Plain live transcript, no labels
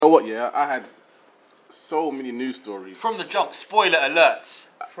what? Yeah, I had so many news stories From the jump, spoiler alerts.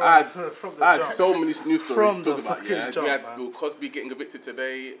 I had so many news stories From to the talk about. fucking Yeah, jump, we had man. Bill Cosby getting evicted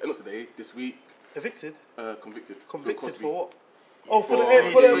today. Not today. This week. Evicted? Convicted. Bill Convicted Cosby. for what? Oh, for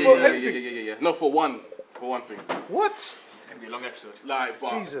everything. Yeah. No, for one thing. What? It's gonna be a long episode. Like,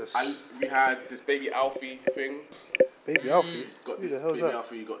 but Jesus. we had this baby Alfie thing. Baby Alfie? Got Who this the hell's baby that?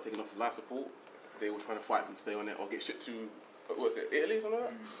 Alfie got taken off life support. They were trying to fight him to stay on it or get shipped to, what was it, Italy or something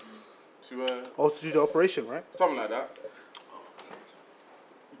like that? Oh, to do the operation, right? Something like that.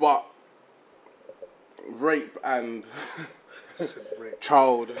 But rape and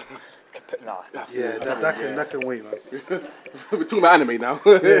child. Nah. That can wait, man. We're talking about anime now.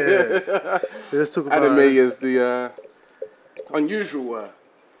 Yeah. Let's talk about Anime is the unusual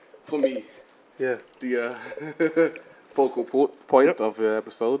for me. Yeah. The focal point of the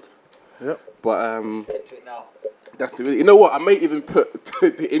episode. Yep. But Get to it now. that's the. You know what? I may even put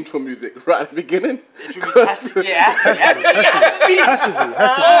the intro music right at the beginning. It has to be. Oh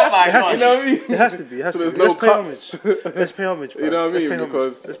my god. You know what I mean? It has to be. So there's Let's no pay cuts. homage. Let's pay homage, bro. You know what I mean?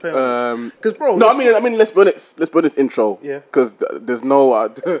 Let's pay homage. Because, bro. No, I mean, let's be honest. Let's be honest. Intro. Yeah. Because there's no.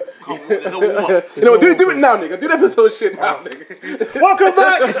 There's no warm-up. You know, do it now, nigga. Do the episode shit now, nigga.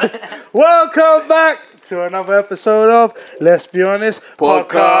 Welcome back to another episode of Let's Be Honest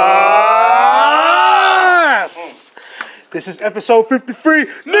Podcast. This is episode 53.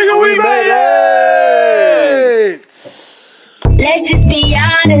 Nigga, we made it! Let's just be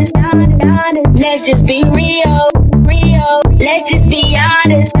honest. Let's just be real. Let's just be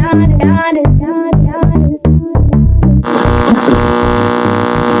honest.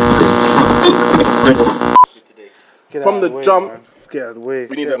 Get From out the of way, jump, man. Get out of the way.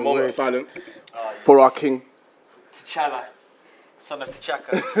 We need Get a out of the moment way. of silence for our king. T'Challa, son of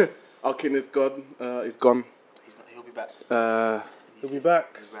T'Chaka. Our king is gone. He's gone. He'll be back. He'll be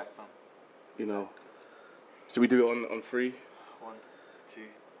back. He's back, man. You know. Should we do it on three? 1, 2,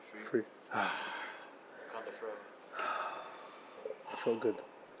 3. Free. Count the throwing. I felt good.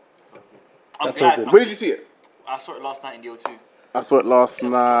 I'm That felt glad. good. Where did you see it? I saw it last night in the O2. I saw it last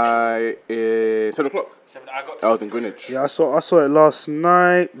night. 7 o'clock. 7. I got. I was in Greenwich. Yeah, I saw it last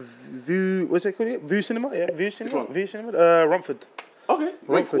night. What's it called? View Cinema? Yeah, View Cinema. one? View Cinema. Romford. Okay.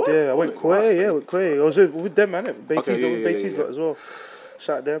 Romford, yeah. I went Quay, yeah, with Quay. I was with them, man. Beatty's Okay, Beatty's yeah. lot as well.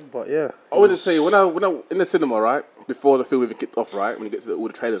 Shout out them, but yeah. I would just say when I in the cinema, right, before the film even kicked off, right, when you get to all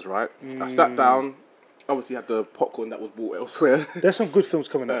the trailers, right, I sat down. Obviously, had the popcorn that was bought elsewhere. There's some good films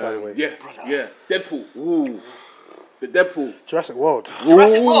coming up, by the way. Yeah. Deadpool. Ooh, the Deadpool. Jurassic World.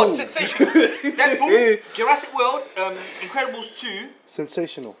 Jurassic World, sensational. Deadpool, Jurassic World, Incredibles 2,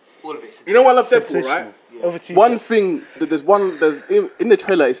 Sensational. all of it. You know why I love Deadpool, Sensational. right? Yeah. Over to you, One Jeff. thing that there's in the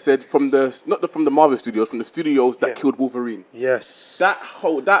trailer it said from the Marvel studios, from the studios that killed Wolverine. Yes. Just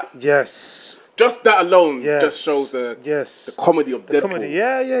Yes. that alone Yes. just shows the Yes. comedy of The Deadpool. comedy.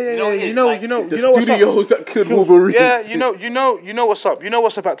 Yeah. You know what it is, like, The what's up. studios that killed Wolverine. Yeah, you know what's up. You know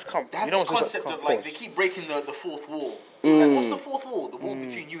what's about to come. They have You know this what's concept about to of come. like they keep breaking the fourth wall. Like, what's the fourth wall? The wall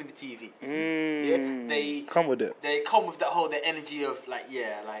between you and the TV. Yeah, they Come with it. They come with that whole the energy of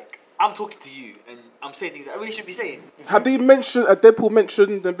like I'm talking to you and I'm saying things that I really should be saying. Have they mentioned Deadpool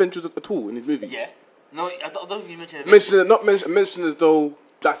mentioned the Avengers at all in his movie? Yeah. No, I don't think you mentioned it. Mention as though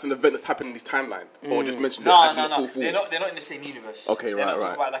that's an event that's happening in his timeline, or just mention it as in the fourth wall. They're not in the same universe. Okay, they're right, not talking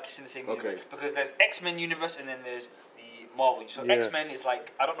right. about like it's in the same universe because there's X-Men universe and then there's the Marvel. So Yeah. X-Men is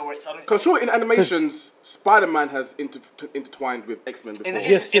like I don't know where it's. Because sure, in animations, Spider-Man has intertwined with X-Men before. In the,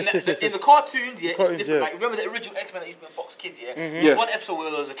 Yes. in the cartoons, yeah, cartoons, it's different. yeah. Like remember the original X-Men that used to be on Fox Kids, yeah? Yeah. There's one episode where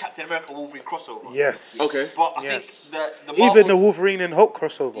there was a Captain America Wolverine crossover. Yes. Okay. But I Yes. think the Marvel, Even the Wolverine and Hulk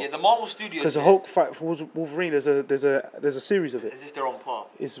crossover. the Marvel Studios. Because the Hulk fight for Wolverine, there's a series of it. as if they're on par.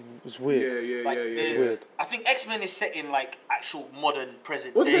 It's weird. Yeah. Like, there's- weird. I think X-Men is set in like actual modern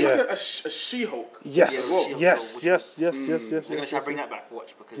present Wasn't day. there Yeah. like a She-Hulk? Yes. Yeah, Yes. Yes. Yes. Yes. Yes. We're gonna Yes. try to bring that back.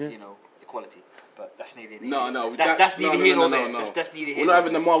 Watch because you know equality. But that's neither here. No. That's neither here nor there. No. That's neither here. We're not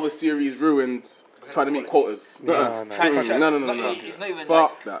having the Marvel series ruined trying to meet quotas. No. No. No. It's not even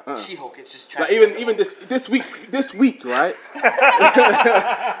Fuck like that. She-Hulk. It's just Like even this week, right?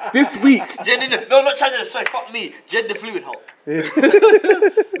 This week. No, not China. Sorry, fuck me. Gender fluid Hulk.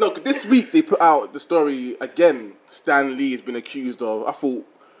 No, 'cause this week they put out the story again. Stan Lee has been accused of. I thought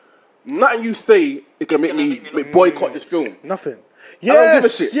nothing you say it can make me boycott this film. Nothing. I don't give a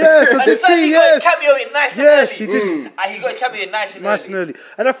Yes. shit. Yes. I And did Stanley see. got Yes. his cameo in nice and Yes, he early. did. He got his cameo in nice and Nice and early. early,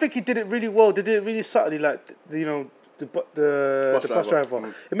 and I think he did it really well. They did it really subtly, like the bus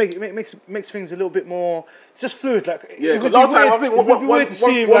driver. It makes things a little bit more. It's just fluid. Like Yeah, it would because be last time weird- I think it would be weird to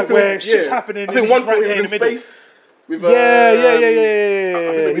see him like where shit's happening. I and think he's one just right film there was in in the middle. space. With,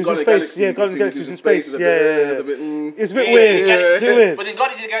 Yeah. I He was in space. Yeah, Guardians of the Galaxy was in space. Yeah. It's a bit Yeah, weird. Galaxy It's a bit 2, weird. But then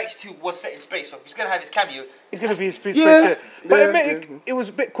Guardians of the Galaxy 2 was set in space, so if he's gonna have his cameo, It's gonna be in space. Yeah. But Yeah, it was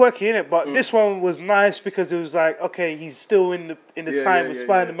a bit quirky, innit? But this one was nice because it was like, okay, he's still in the time of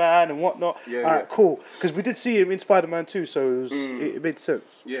Spider-Man and whatnot. Yeah, Alright, cool. Because we did see him in Spider-Man too, so it made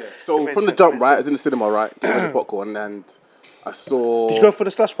sense. Yeah. So from the jump, right? I was in the cinema, right? With the popcorn, and I saw. Did you go for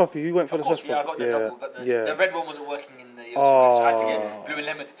the slush puppy? You went for the slush yeah, I puppy. got the double. Got the, Yeah. the red one wasn't working in the yellow, so I had to get blue and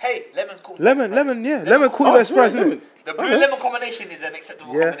lemon. Hey, lemon's cool. Lemon caught you by surprise, isn't it? The blue and lemon combination is an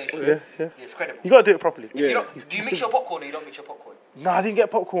acceptable combination. Yeah. It's credible. You gotta do it properly. If you don't, do you mix your popcorn or you don't mix your popcorn? No, I didn't get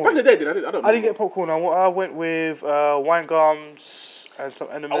popcorn. Back in the day, I don't. I didn't get popcorn. I went with wine gums and some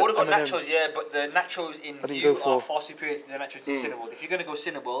M&Ms. I would have got nachos, yeah, but the nachos in didn't view go for- are far superior to the nachos in Cineworld. If you're gonna go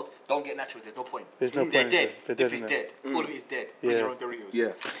Cineworld, don't get nachos. There's no point. There's no They're point, dead. they're Dip dead, is innit? dead. All of it is dead. Bring your own Doritos. Yeah.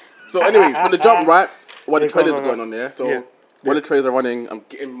 So anyway, from the jump, right? While the Yeah, go on, trailers are go on. going on there, so Yeah. while the trailers are running, I'm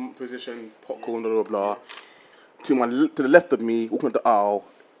getting position, popcorn, blah blah blah. To the left of me, walking up the aisle,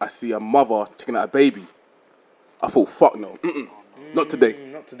 I see a mother taking out a baby. I thought, fuck no, not today.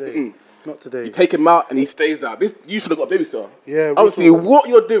 Not today. Not today. You take him out and he stays out. You should have got a babysitter. Yeah, I don't see what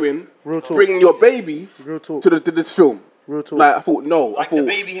you're doing, Real talk. bringing your baby Real talk. to this film. Real talk. Like I thought, no. Like I thought, the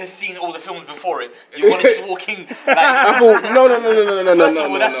baby has seen all the films before it. You want to just walk in like. I thought, no. First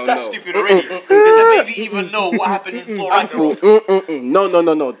of all, that's stupid already. Does the baby even know what happened in Thor Ragnarok?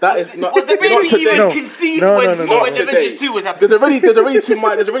 No. That is not. Was the not baby today. even conceived No, when no. Avengers 2 was happening? There's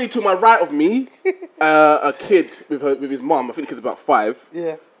already to my right of me, a kid with his mum. I think the kid's about 5.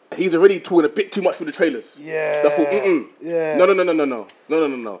 Yeah. He's already talking a bit too much for the trailers. Yeah. So I thought, Yeah. No.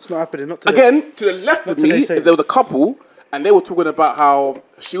 It's not happening. Not today. Again, to the left of me, is there was a couple, and they were talking about how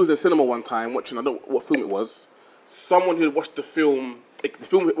she was in cinema one time watching, I don't know what film it was. Someone who had watched the film, where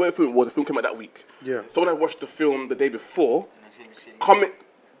the film was, the film came out that week. Yeah. Someone had watched the film the day before,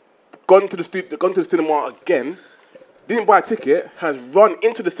 gone to the cinema again, didn't buy a ticket, has run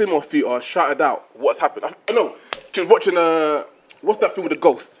into the cinema theater, shouted out what's happened. I know, she was watching what's that film with the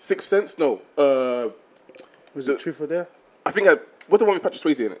ghost? Sixth Sense? No. Was it Truth or Dare? I think what's the one with Patrick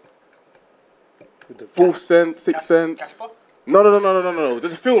Swayze in it? Fourth Sense, Sixth Sense. Casper? No.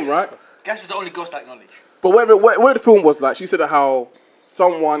 There's a film, right? Casper's the only ghost I acknowledge. But where the film was, like, she said how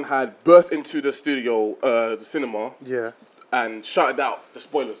someone had burst into the studio, the cinema, Yeah. and shouted out the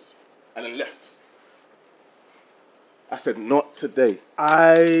spoilers, and then left. I said, not today.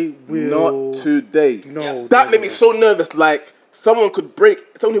 I will. Not today. No. That made me so nervous. Like, someone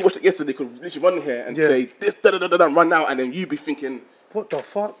who watched it yesterday could literally run here and say, this, run out, and then you be thinking, What the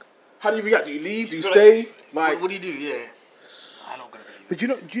fuck? how do you react? Do you leave? Do you stay? What do you do? Yeah. I'm not gonna believe it. But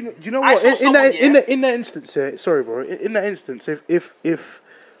do you know I what? saw someone, In that instance, sorry, bro. In that instance, if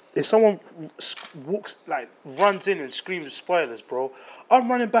someone runs in and screams spoilers, bro, I'm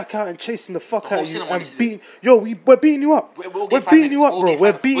running back out and chasing the fuck out of you and beating. We're beating you up. We're beating you up, bro.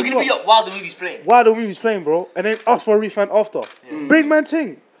 We're beating you up. We're gonna be up while the movie's playing. While the movie's playing, bro, and then ask for a refund after. Big man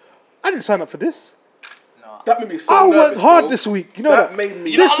thing. I didn't sign up for this. That made me so I nervous, worked hard bro. this week. You know That that. made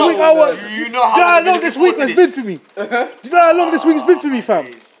me This so week I worked. nervous. You know how Do you know how long long we've this been week has looking been for me? Do you know how long this week's been for me,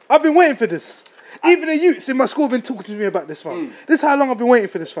 fam? I've been waiting for this. Even the youths in my school have been talking to me about this, fam. This is how long I've been waiting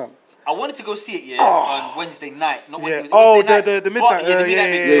for this, fam. I wanted to go see it, on Wednesday night. Not Yeah. Wednesday, Oh, Wednesday the night. midnight, But, the yeah, midnight yeah,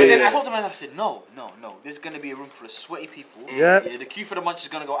 bit. yeah, But then yeah. I thought to myself, I said, no. There's going to be a room full of sweaty people. Yeah. The queue for the munch is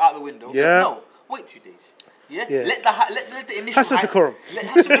going to go out the window. Yeah. No, wait 2 days. Yeah. Yeah. Let the initial. Have some decorum. Let's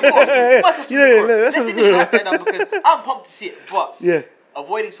have some decorum. Let's have some Yeah, decorum. let's Let have the some initial decorum. hype die down because I'm pumped to see it. But Yeah.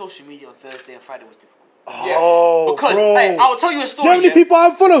 avoiding social media on Thursday and Friday was difficult. Oh, Because bro. hey, I'll tell you a Do story. you know how many people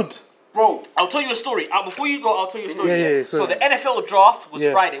I've followed? Bro, I'll tell you a story. Before you go, I'll tell you a story. Yeah, So sorry. the NFL draft was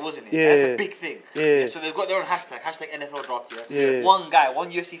Yeah. Friday, wasn't it? Yeah, That's yeah. a big thing. Yeah. So they've got their own hashtag NFL draft. Yeah. One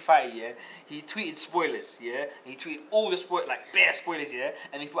UFC fighter. He tweeted spoilers. And he tweeted all the bare spoilers.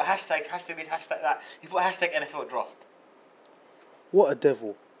 And he put hashtag this, hashtag that. He put hashtag NFL draft. What a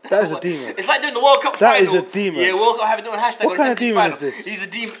devil. That is a demon. It's like doing the World Cup That final. is a demon. Yeah, World Cup having their own hashtag. What on kind of Champions demon final. is this? He's a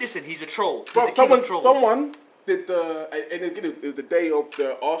demon. Listen, he's a troll. bro, He's the king of trolls. someone did and again, it was the day of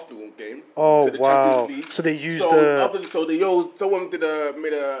the Arsenal game. Oh, so the wow. Champions League. So they used someone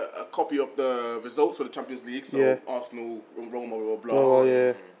made a copy of the results for the Champions League. So Yeah. Arsenal, Roma, blah blah. Oh,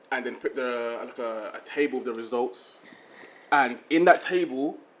 yeah. And then put a table of the results, and in that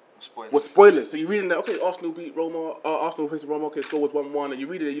table Spoilers. was spoilers. So you reading that, okay, Arsenal beat Roma, Arsenal facing Roma, okay, score was 1-1, and you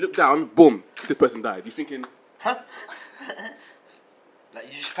read it, you look down, boom, this person died. You're thinking, Huh? Like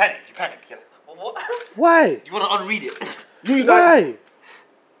you just panic. You're like, what? Why? You want to unread it. you like, Why?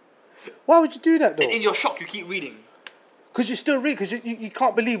 Why would you do that though? And in your shock, you keep reading. Because you still read, because you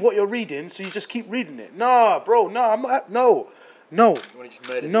can't believe what you're reading, so you just keep reading it. Nah, bro, I'm not, no. No.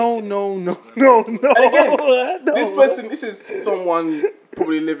 No. And again, this is someone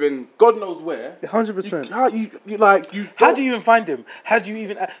probably living God knows where. 100%. How do you even find him? Do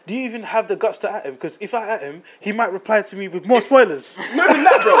you even have the guts to at him? Because if I at him, he might reply to me with more spoilers. Not even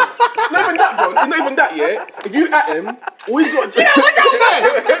that, bro. It's not even that, yeah. If you at him, all you got to do. Do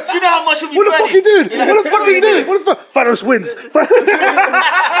you know how much he'll be What the fuck he doing? What the fuck he doing? What the fuck? Thanos wins.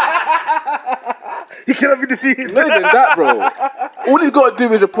 He cannot be defeated. Not even that, bro. All he's got to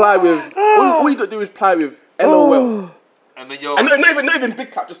do is reply with. All you got to do is reply with LOL. And not even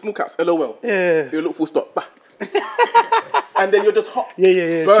big caps, just small caps. LOL. Yeah. You look full stop. Bah. And then you're just hot.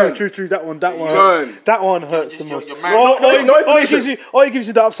 Yeah. Burn. True. That one Burn. hurts. That one hurts the most. You're Or he gives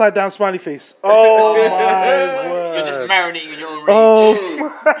you the upside down smiley face. Oh my word. You're just marinating in your own rage. Oh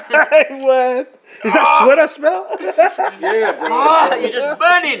my word. Is that sweat I smell? Yeah, bro. You're just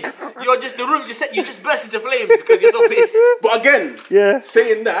burning. The room you just burst into flames because you're so pissed. But again,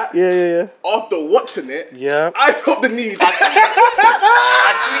 saying that, after watching it, I felt the need. I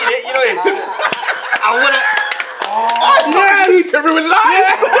tweeted it, you know it. I need to ruin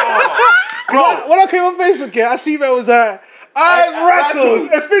life. Bro, when I came on Facebook, I see that was I'm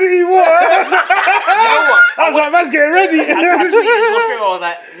rattled. Infinity War. You know what? I was like, man's getting ready. I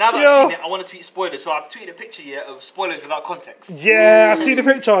tweeted now that I've seen it, I want to tweet spoilers. So I tweeted a picture of spoilers without context. Yeah, I see the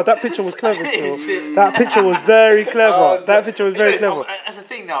picture. That picture was clever still. That picture was very clever. That picture was very clever. As a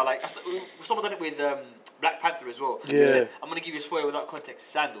thing now, like someone done it with Black Panther as well. Yeah. Said, I'm going to give you a spoiler without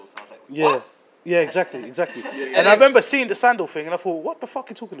context. Sandals. And I was like, what? Yeah, exactly. And I remember seeing the sandal thing, and I thought, "What the fuck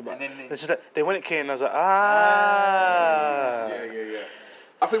are you talking about?" Then when it came, I was like, Yeah.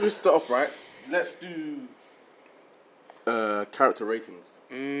 I think we should start off right. Let's do character ratings.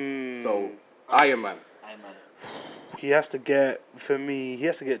 So Iron Man. He has to get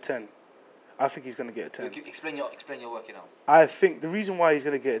 10. I think he's gonna get a 10. Explain your working out. I think the reason why he's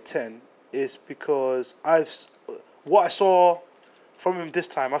gonna get a 10 is because what I saw from him this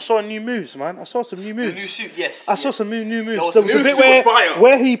time. I saw new moves, man. I saw some new moves. The new suit, yes. I saw some new moves. The bit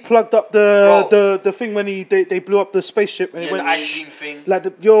where he plugged up the thing when they blew up the spaceship and it went the ice thing. Like I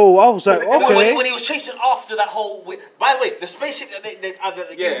was like, okay. When he was chasing after that whole. By the way, the spaceship that they had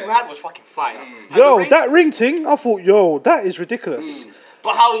was fucking fire. That ring thing. I thought, that is ridiculous.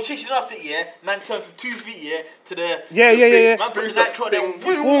 But how he chasing after it, man turned from 2 feet, to the... Yeah. Man put that trot there,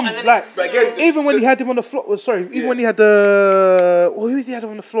 boom, and then like, even when he had him on the floor, when he had the... who was he had him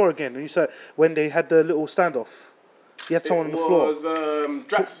on the floor again? You said when they had the little standoff. He had someone on the floor. It was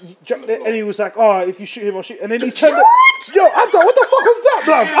Drax. And he was like, if you shoot him, I'll shoot. And then he turned up. Yo, I'm like, what the fuck was that,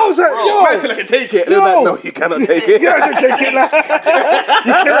 blood? I was like, Man said I can take it. And like, no, you cannot take it. You cannot take it, like.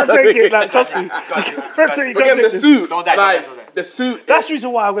 You cannot take it, like, trust me. You can't take the suit. The suit. That's the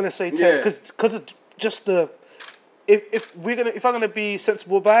reason why I'm gonna say 10, because of just the. If I'm gonna be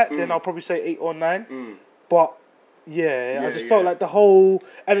sensible about it, then I'll probably say 8 or 9. But I just felt like the whole,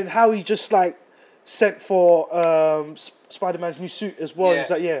 and then how he just like sent for Spider-Man's new suit as well. He's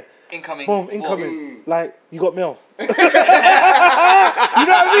like, incoming. Boom, incoming. Like, you got mail. You know what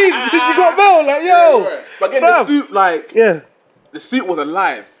I mean? You got mail, like, yo. But again, the suit, like, the suit was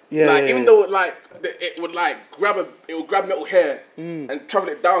alive. Even though it would grab metal hair and travel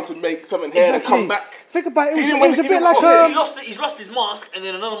it down to make something hair and come back. Think about it. It was a bit like he's lost his mask and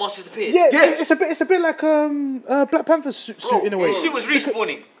then another mask has appeared. It's a bit like Black Panther's suit in a way. His suit was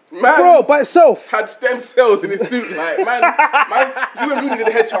respawning. Man, bro, by itself. Had stem cells in his suit, like, man, see when Rudy did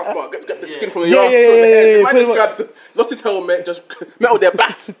the head transplant, got the skin from the ass, man just grabbed, lost his helmet, just metal their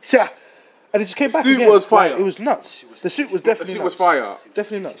back. And it just came back again. The suit was fire. Like, it was nuts. The suit was definitely nuts. The suit was fire.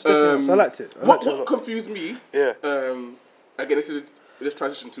 Definitely nuts. Definitely nuts. I liked it. What confused me, again, this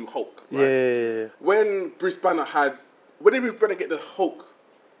transition to Hulk, right? Yeah. When Bruce Banner where did Bruce Banner get the Hulk,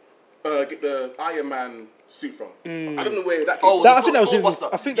 get the Iron Man suit from? I don't know where that came from. I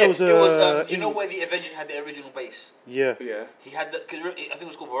think that was you know where the Avengers had the original base? Yeah. He had I think it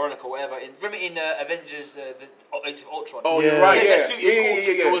was called Veronica or whatever. Remember in Avengers, the Age of Ultron? Oh, you're right, That suit,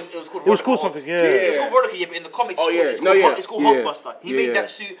 it was called Veronica. It was called something, It was called Veronica, but in the comics it's called Hulkbuster. He made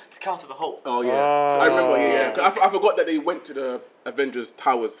that suit to counter the Hulk. Oh, yeah. So I remember, I forgot that they went to the Avengers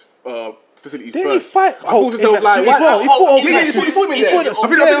Towers facility Didn't first. he fight Hulk in that suit as well? He fought him in that suit. He fought him in there. I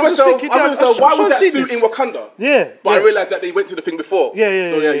thought to myself, why was that suit in Wakanda? Yeah. But I realised that they went to the thing before. Yeah.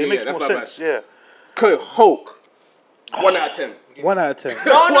 It makes more sense. Yeah. Okay, Hulk. 1 out of 10. 1 out of 10.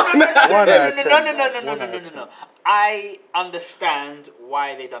 No. I understand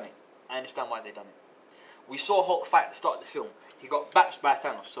why they done it. We saw Hulk fight at the start of the film. He got batched by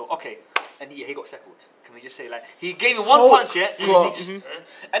Thanos. So, okay. And he got seckled. Can we just say like he gave him one punch, yeah,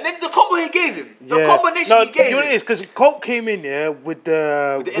 and then the combo he gave him, the combination he gave him. You know what it is? Because Hulk came in with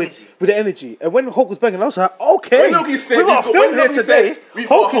the energy, and when Hulk was banging, I was like, okay, we got a film here today. We've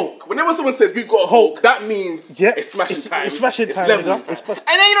got Hulk. Whenever someone says we've got Hulk, that means it's smashing time. It's smashing time, and then you know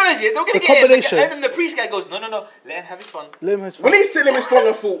what it is? They're gonna get it. And then the priest guy goes, no, let him have his fun. When he said let him strong,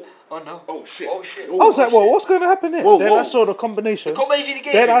 I thought, oh no, oh shit. I was like, well, what's going to happen here? Then I saw the combinations.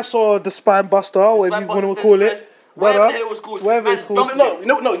 Then I saw the spine buster, whatever you want to call it. Whatever it was called. Whatever it's called. No, you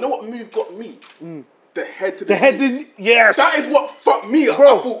know what move got me? The head to the head. Yes. That is what fucked me up.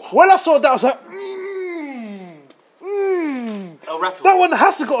 Bro, I thought, when I saw that, I was like, that one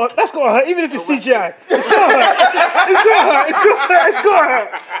has to go. That's got to hurt, even if it's CGI. It's got to hurt. It's got to hurt.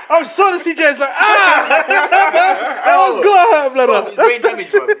 I'm sure the CGI is like, that one's got to hurt, blood. Brain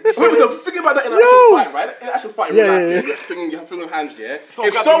damage, bro. Wait, so think about that in an actual fight, right? In an actual fight, you're swinging hands, yeah?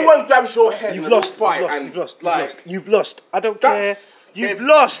 If someone grabs your head in a fight, you've lost. I don't care. You've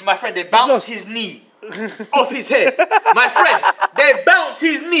lost. My friend, they bounced his knee off his head. My friend, they bounced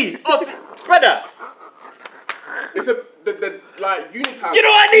his knee off. Brother. It's you need to have. You know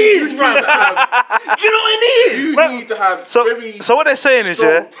what I need, bro. You know what I need. You need to have So what they're saying is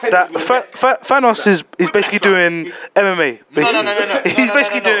that Thanos is basically doing MMA. Basically. No. He's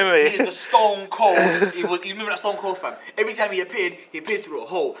basically doing MMA. He's the Stone Cold. You remember that Stone Cold, fam? Every time he appeared through a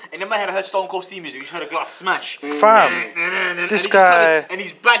hole. And in my head, I heard Stone Cold's theme music. You just heard a glass smash. Fam, this guy. And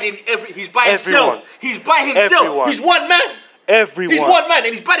he's batting He's by himself. He's by himself. Everyone. He's one man. Everyone. He's one man,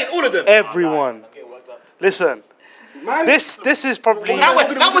 and he's batting all of them. Everyone. Listen. Man, this is probably. Now we're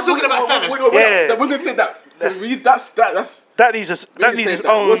talking about Thanos. We're gonna say that. That needs his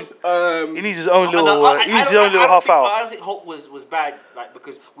own. He needs his own little. He needs his own little half hour. I don't think Hulk was bad, like,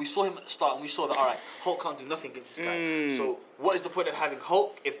 because we saw him at the start and we saw that Hulk can't do nothing against this guy. So what is the point of having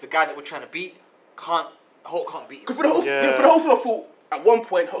Hulk if the guy that we're trying to beat Hulk can't beat him? Because for the whole film, I thought at one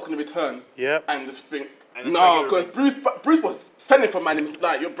point Hulk's gonna return. Yeah. And just think. No, because Bruce was sending for man. He was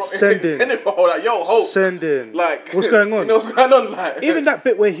like, "Yo, bro, sending for like, yo, Hulk, sending. Like, what's going on? You know what's going on? Like, even that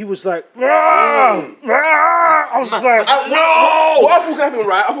bit where he was like, rah, rah, I was like, no. What I thought gonna happen,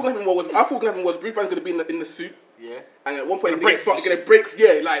 right? I thought gonna happen was Bruce Banner's gonna be in the suit. Yeah. And at one point he's gonna break.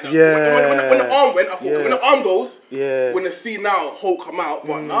 Yeah, like when the arm went, I thought when the arm goes, when the see now Hulk come out,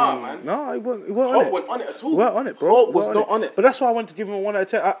 but nah, man. No, he wasn't Hulk on it at all. He weren't on it, bro. Hulk was not on it. But that's why I wanted to give him a 1 out of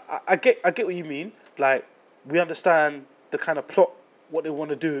 10. I get what you mean. Like, we understand the kind of plot, what they want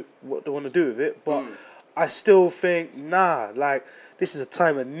to do with it, but I still think, like, this is a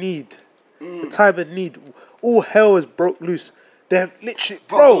time of need. A time of need. All hell has broke loose. They've literally,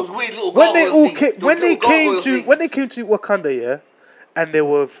 bro. When they came to Wakanda, yeah, and they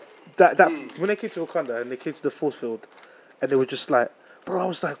were when they came to Wakanda and they came to the force field, and they were just like, bro, I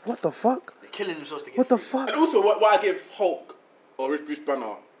was like, what the fuck? They're killing themselves to get what the fuck? And also, what I give Hulk or Bruce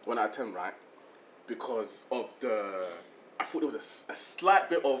Banner 1 out of 10, right? Because of I thought there was a slight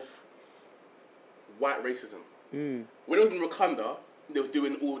bit of white racism. When it was in Wakanda, they were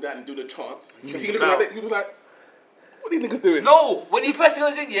doing all that and doing the chants. You see, looking at it, he was like, what are these niggas doing? No, when he first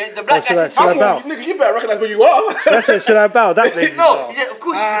goes in, the black guy said, I thought, nigga, you better recognize where you are. That's it, should I bow? That made me bow. He said, of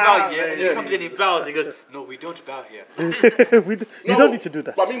course you should bow, And he comes in, he bows, and he goes, no, we don't bow here. You don't need to do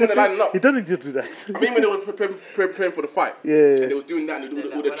that. But I mean when they're lining up. You don't need to do that. I mean when they were preparing for the fight. Yeah. And they was doing that and they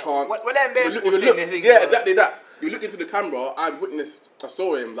all the chants. Exactly that. You look into the camera, I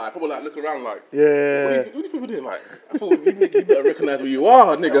saw him, like, people like look around like, what are these people doing? Like, I thought, you better recognize where you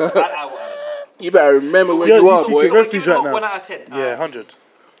are, nigga. You better remember where you are, boy. Refuge right now. 1 out of 10. Yeah,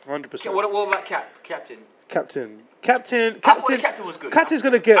 100%. What about Captain? Captain. I thought the Captain was good. Captain's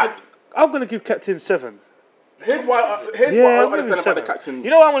gonna get. I'm gonna give Captain 7. Here's what I understand about the Captain. You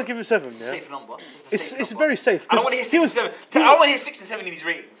know why I want to give him 7? Yeah. Safe number. It's very safe. I don't want to hear 6 and 7. I don't want to hear 6 and 7 in these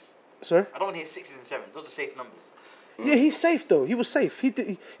ratings. Sorry? I don't want to hear 6s and 7s. Those are safe numbers. Yeah, he's safe though. He was safe. He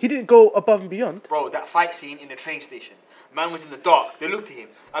didn't go above and beyond. Bro, that fight scene in the train station. Man was in the dark. They looked at him.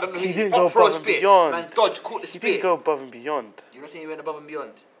 I don't know. He didn't go above and beyond. Man dodged, caught the spear. He didn't go above and beyond. You're not saying he went above and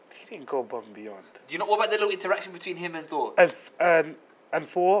beyond. He didn't go above and beyond. Do you know what about the little interaction between him and Thor? And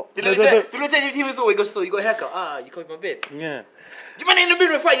Thor. The little interaction between him and Thor. He goes, Thor, you got a haircut. You covered my beard. Yeah. You man in the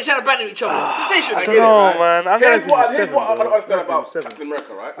middle of a fight. You're trying to battle each other. Sensational. I don't know, man. Here's what I don't understand about Captain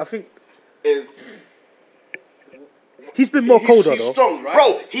America, right? I think is. He's been more colder he's though. Strong, right?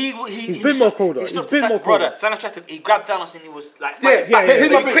 Bro, he's been more colder. He's been more colder. Brother, Thanos tried to. He grabbed Thanos and he was like, here's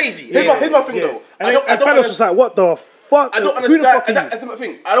my thing. Crazy. Here's my thing though. And Thanos was like, what the fuck? I don't understand. Who the fuck are you? That's my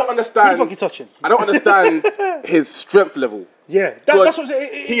thing. I don't understand. Who the fuck are you touching? I don't understand his strength level. Yeah, that's what I'm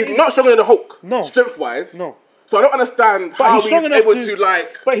saying. He's not stronger than the Hulk. No. Strength wise. No. So I don't understand But how he's he's strong enough able to, to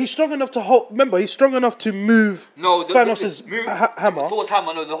like. But he's strong enough to hold. Remember, he's strong enough to move Thanos' hammer. Thor's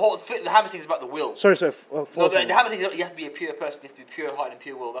hammer. No, the hammer thing is about the will. Sorry. No, the hammer thing, you have to be a pure person. You have to be pure heart and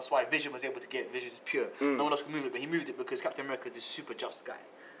pure will. That's why Vision was able to get it. Vision is pure. No one else can move it, but he moved it because Captain America is this super just guy.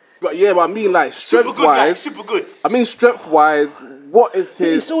 But yeah, but I mean like strength wise. Super good. I mean strength wise, what is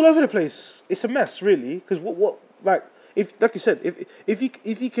his? It's all over the place. It's a mess, really. Because what like if like you said, if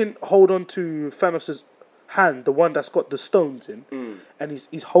he can hold on to Thanos' hand, the one that's got the stones in, and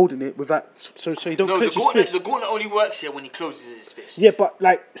he's holding it with that, so he don't clench his fist. The gauntlet only works here when he closes his fist. Yeah, but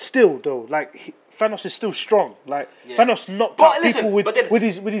like still though, like Thanos is still strong. Like Thanos knocked out people with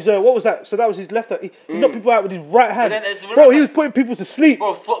his what was that? So that was his left hand. He knocked people out with his right hand. Bro, he was putting people to sleep.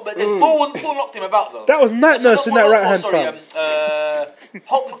 Bro, but then Thor knocked him about though. That was night nurse in that right hand.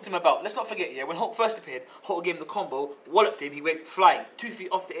 Hulk knocked him about. Let's not forget, when Hulk first appeared, Hulk gave him the combo, walloped him. He went flying 2 feet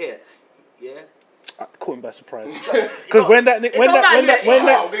off the air. Yeah. I caught him by surprise. Because when that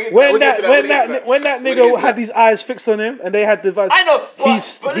nigga had his eyes fixed on him and they had the device, I know, but he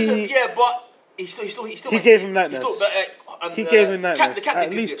still he gave him nightness. He gave him nightness.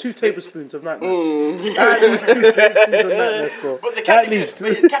 At least 2 tablespoons of nightness. At least 2 tablespoons of nightness, bro. But the captain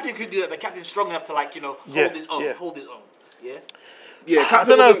could do that. The captain's strong enough to hold his own. Yeah. Yeah, I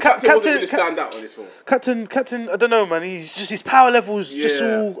don't know. Captain wasn't really stand out on this film. Captain, I don't know, man. He's just his power levels just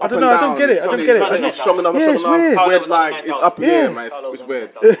all. I don't know. Down. I don't get it. It's not strong enough. Yeah, it's weird. Weird, like it's up in the air, man. It's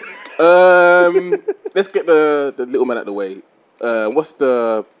weird. Let's get the little man out of the way. What's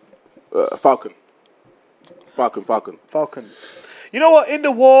the Falcon? Falcon. You know what? In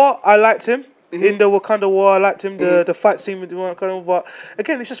the war, I liked him. In the Wakanda War, I liked him. The fight scene with the Wakanda War. But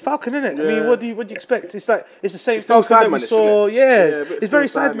again, it's just Falcon, innit? Yeah. I mean, what do you expect? It's like it's the same Falcon that we saw. It's very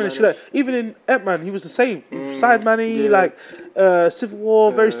Sidemanish. Like, even in Ant-Man, he was the same. Sideman-y, like Civil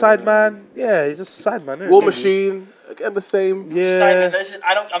War, very Sideman. Yeah, he's just Sideman. Innit? War Machine, again the same. Yeah.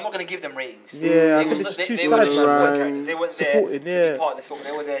 I'm not gonna give them ratings. Yeah, I think it's just 2 Sideman. They weren't there to be part of the film.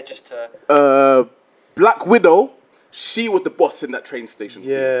 They were there just to. Black Widow. She was the boss in that train station.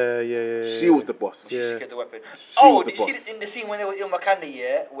 Yeah. She was the boss. She should get the weapon. Did you see in the scene when they were in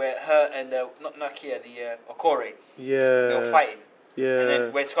Wakanda, where her and not Nakia, the Okore, they were fighting. Yeah. And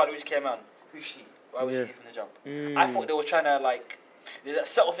then when Scarlet Witch came on, who's she? Why was she here from the jump? I thought they were trying to like. There's that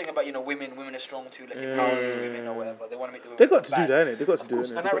subtle thing about women are strong too. Let's empower women or whatever. They want to make the women. They got to do that, innit? They got to do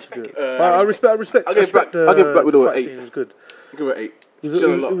it. And I respect it. I respect. I'll give Black Widow an 8. It was good. I'll give her 8.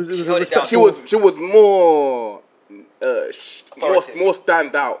 It was She was more. More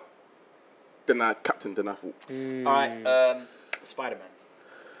stand out than Captain than I thought. Alright,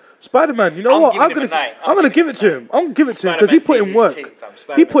 Spider-Man, you know what? I'm gonna give it to him. I'm gonna give it to him because he put in work.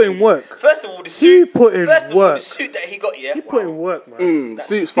 He put in work. First of all, the suit. The suit that he got, He put in work, man. The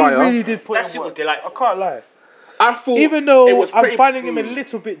suit's fire. He really did put in work. That suit was delightful. I can't lie. I thought, even though I'm finding him a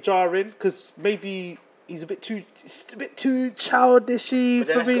little bit jarring because maybe he's a bit too childishy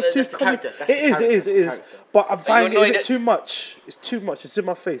for me. Too comic. It is. But I'm finding it a bit too much. It's too much. It's in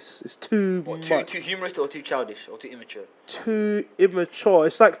my face. It's too much. Too humorous or too childish or too immature? Too immature.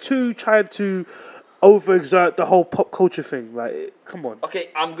 It's like too trying to overexert the whole pop culture thing. Like, come on.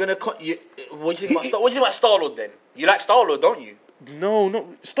 Okay, I'm gonna cut you. What do you think about Star-Lord then? You like Star-Lord, don't you? No, not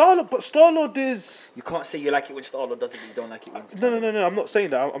Star-Lord. But Star-Lord is. You can't say you like it when Star-Lord does it, but you don't like it when Star-Lord. No. I'm not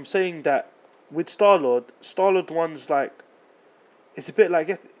saying that. I'm saying that with Star-Lord one's like, it's a bit like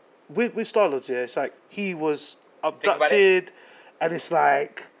with Star-Lord, it's like he was abducted, and it's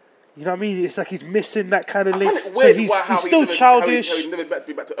like, you know what I mean? It's like he's missing that kind of link. So he's still childish. He's never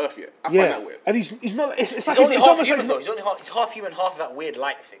been back to Earth yet. I find that weird. And he's not. It's like he's almost human, like he's half human, half that weird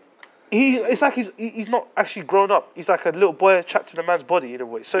light thing. It's like he's not actually grown up. He's like a little boy trapped in a man's body in a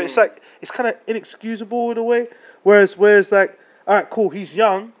way. So it's like it's kind of inexcusable in a way. Whereas like, all right, cool, he's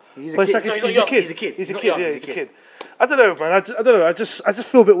young. He's a kid. I don't know, man. I don't know. I just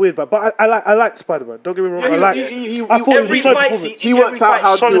feel a bit weird, but I like Spider-Man. Don't get me wrong. I thought it was a solid performance. He worked out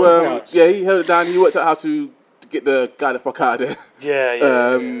how to. He held it down. He worked out how to get the guy the fuck out of there.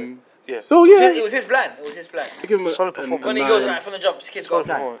 Yeah. So it was his plan. I give him a solid performance. When he goes right from the jump, his kid's got a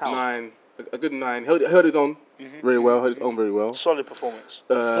plan. 9. A good 9. Held his own very well. Solid performance.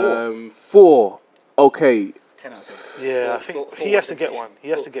 4. Okay. 10 out of 10. Yeah, I think he has to get one. He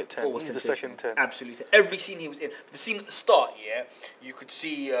has to get 10. He's the second 10. Absolutely. Every scene he was in, the scene at the start, you could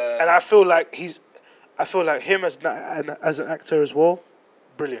see. And I feel like him as an actor as well,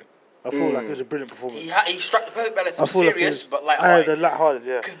 brilliant. I feel like it was a brilliant performance. He struck the perfect balance of serious but lighthearted. Lighthearted,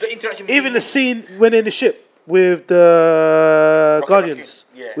 yeah. Because the interaction. Even the scene when in the ship with the Guardians,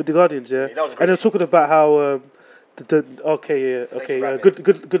 with the Guardians, that was and they're talking about how. Good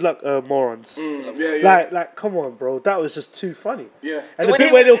luck, morons. Yeah. Like, come on, bro. That was just too funny. Yeah. And the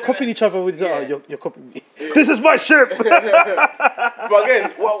bit where they were copying each other with, you're copying me. This is my ship. But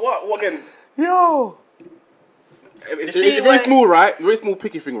again, what again? Yo. It's very small, right? Very small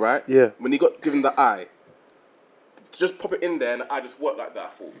picky thing, right? Yeah. When he got given the eye, just pop it in there and the eye just worked like that. I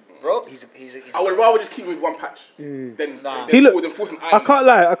thought, Bro, I would rather just keep him with one patch than force an eye. I can't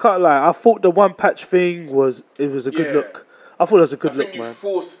lie. I thought the one patch thing was a good look. I thought it was a good look, man. You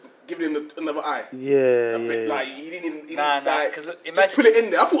forced giving him another eye. Yeah. Like he didn't. Because just put it in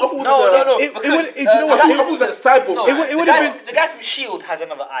there. I thought. No. You know what? I thought it was like a cyborg. No, It would have been. The guy from Shield has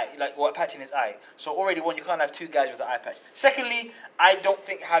another eye, like a patch in his eye. So already one, you can't have two guys with the eye patch. Secondly, I don't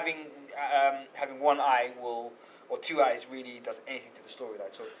think having one eye or two eyes really does anything to the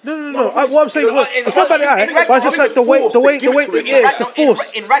storyline. So No. What I'm saying, it's not about the eye, but it's just like the way, it's the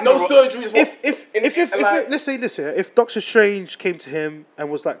force. In Ragnarok, no surgery as well. If let's say this here, if Doctor Strange came to him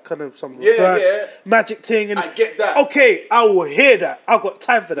and was like kind of some reverse magic thing, and I get that. Okay, I will hear that. I've got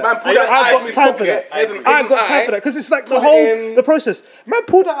time for that. Man, I got time for that. I got time for that because it's like the process. Man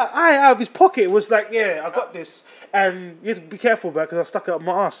pulled that eye out of his pocket. It was like, I got this. And you have to be careful, because I stuck it up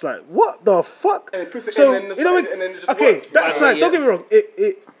my ass. Like, what the fuck? And it puts it so, in and you know, and then it just okay, works. that's like, don't get me wrong.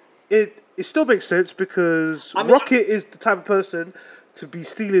 It still makes sense because Rocket is the type of person to be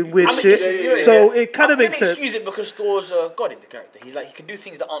stealing weird shit. So it kind of makes sense. Excuse it because Thor's a god in the character. He's like, he can do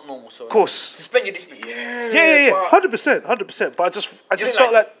things that aren't normal. So of course, suspend your disbelief. Yeah, 100%. But I just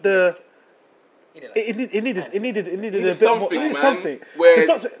felt like the. It needed a bit more. It needed something. Where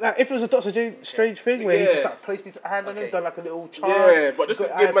if it was a Doctor Strange thing where he just like placed his hand on him, done like a little charm. Yeah, but just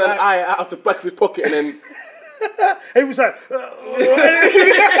give man an eye out of the back of his pocket and then. He was like. It's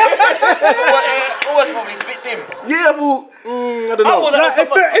always probably spit dim. Yeah, I thought. I don't know.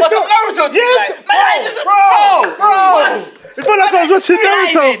 Bro. It felt like I was watching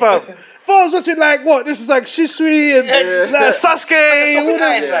Naruto, fam. I was watching like what? This is like Shisui and Sasuke. You know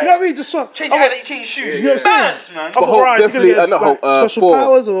what I mean? Just so change shoes. You know what I'm saying? Man. But Hulk definitely special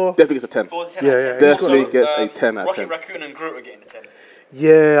powers or definitely gets a 10. Yeah. Definitely gets a 10 out of 10. Rocket Raccoon and Groot are getting a 10.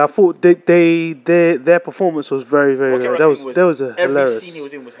 Yeah, I thought their performance was very good. That was a hilarious. Every scene he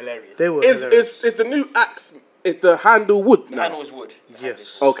was in was hilarious. They were hilarious. Is the new axe? Is the handle wood? The handle is wood.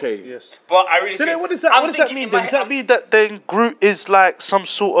 Yes. Okay. Yes. But I really. So then, what does that mean? Does that mean that then Groot is like some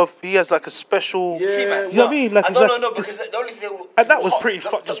sort of he has like a special? Yeah. You know what I mean? Like, no, because the only thing. And that was pretty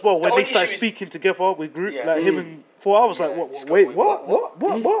fucked as well when they started speaking together with Groot, like him and Thor. I was like, what?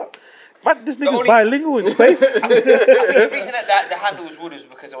 Man, this nigga's bilingual in space. I think the reason that the handle was wood is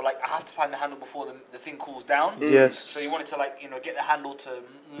because they were like, I have to find the handle before the thing cools down. Yes. So he wanted to get the handle to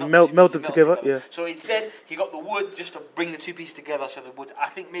melt them together. Yeah. So he said he got the wood just to bring the two pieces together. So the wood. I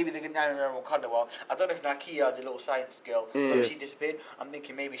think maybe they're down in Wakanda. Well, I don't know if Nakia, the little science girl, she disappeared. I'm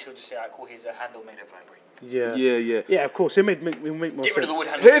thinking maybe she'll just say, "Alright, cool. Here's a handle made of vibranium." Yeah. Of course, it make more sense. Get rid of the wood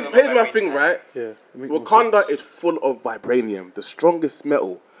handle. Here's my thing, right? Yeah. Wakanda is full of vibranium, the strongest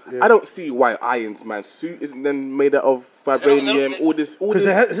metal. Yeah. I don't see why Iron Man's suit isn't then made out of vibranium. All this. Because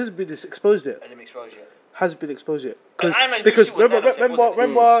it hasn't been exposed yet. Hasn't been exposed yet. Because remember,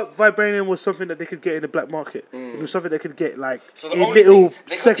 vibranium was something that they could get in the black market. It was something they could get like in little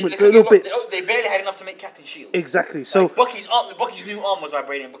segments, little bits. They barely had enough to make Captain Shield. Exactly. So Bucky's new arm was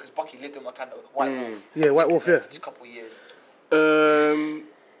vibranium because Bucky lived in Wakanda. White Wolf. Yeah, White Wolf. Yeah. Just a couple of years. Who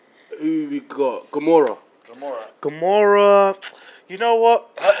we got? Gamora. You know what?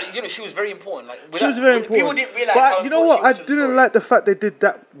 She was very important. She was very important. People didn't realize. But you know what? I didn't like the fact they did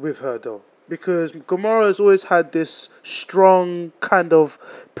that with her though, because Gamora has always had this strong kind of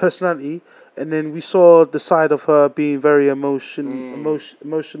personality, and then we saw the side of her being very emotional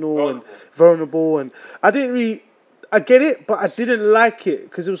and vulnerable, and I get it, but I didn't like it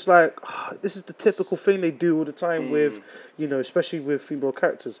because it was like this is the typical thing they do all the time with, especially with female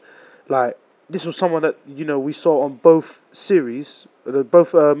characters, like. This was someone that we saw on both series,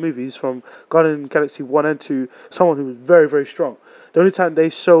 both movies from Guardians of the Galaxy 1 and 2. Someone who was very, very strong. The only time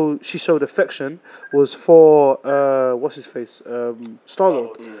she showed affection was for what's his face,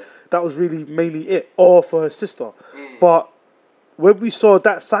 Star-Lord. That was really mainly it, or for her sister. But when we saw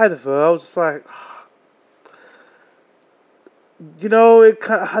that side of her, I was just like, I don't know.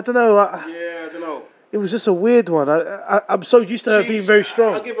 I don't know. It was just a weird one. I'm so used to her being very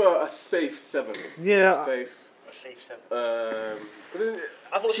strong. I'll give her a safe 7. Yeah. A safe 7.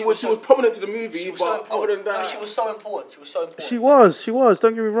 I thought she was prominent to the movie, but other than that... No, she was so important. She was.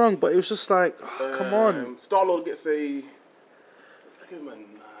 Don't get me wrong, but it was just like, come on. Star-Lord gets I give him a 9.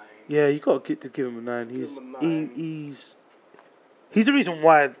 Yeah, you got to give him a 9. He's the reason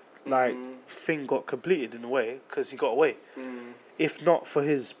why, Thing got completed in a way, because he got away. If not for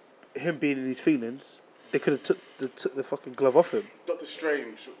his him being in his feelings, they could have took the fucking glove off him. Doctor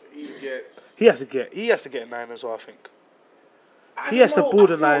Strange, he gets. He has to get a 9 as well. I think. He has to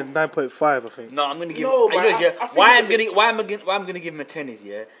borderline 9.5. I think. No, I'm gonna give. No, but why I'm gonna give him a 10 is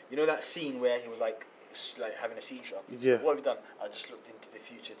you know that scene where he was like having a seizure. Yeah. What have you done? I just looked into the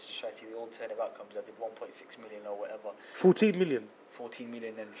future to try to see the alternative outcomes. I did 1.6 million or whatever. 14 million. 14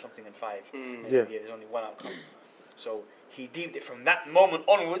 million and something and 5. And Yeah. There's only one outcome. So he deemed it from that moment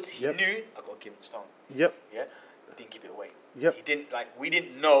onwards. He Yep. knew I got to give him the stone. Yep. Yeah. He didn't give it away. Yep. He didn't we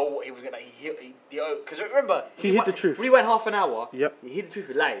didn't know what he was gonna. Because remember He hid the truth. Rewind half an hour. Yep. He hid the truth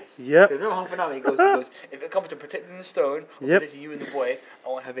with lies. Yep. 'Cause remember half an hour he goes, if it comes to protecting the stone, or Yep. protecting you and the boy, I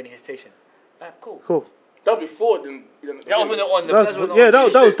won't have any hesitation. Cool. Cool. That was before then. That was when they're on the.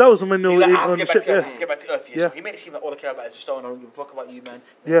 That was when they He's were like, I have on to the get ship. back here, I Yeah. have to get back to Earth. Yeah. Yeah. So he made it seem like all I care about is the stone. I don't give a fuck about you, man.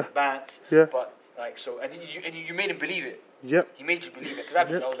 Yeah. Bats. Yeah. But and you made him believe it. Yep. He made you believe it because I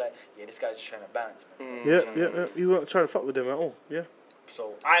was like, yeah, this guy's just trying to bounce, man. Yeah. You weren't trying to fuck with them at all. Yeah.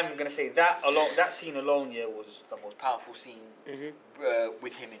 So I'm gonna say that scene alone, was the most powerful scene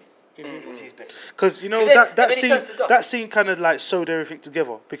with him in it. It was his best. Because you know And then he scene turns to dust. that scene kind of like sewed everything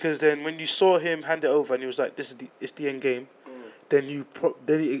together. Because then when you saw him hand it over and he was like, it's the end game. Then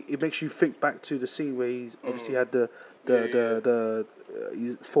it makes you think back to the scene where he's obviously had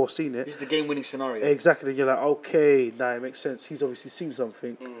he's foreseen it. This is the game-winning scenario. Exactly. You're like, okay, now it makes sense. He's obviously seen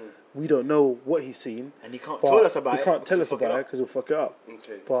something. We don't know what he's seen. And he can't tell us about it. He can't tell us about it because he'll fuck it up.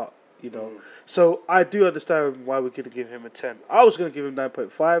 Okay. But, so I do understand why we're going to give him a 10. I was going to give him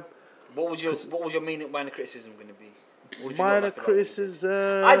 9.5. What was your minor criticism going to be? What did you not Minor like about it?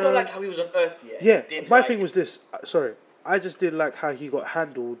 criticism. I don't like how he was on Earth yet. Yeah, my thing was this. Sorry. I just didn't like how he got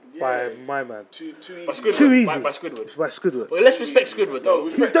handled by my man. Too Too easy. By Squidward. By Squidward. Well, let's respect Squidward, though.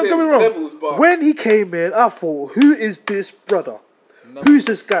 respect Don't get me him, wrong. levels, but When he came in, I thought, who is this brother? No. Who's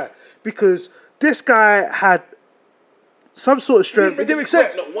this guy? Because this guy had some sort of strength. It didn't make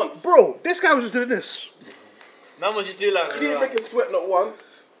sense. Not once. Bro, this guy was just doing this. Man will just do like... He didn't break his sweat not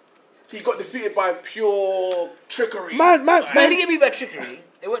once. He got defeated by pure trickery. Man, he didn't get beat by trickery.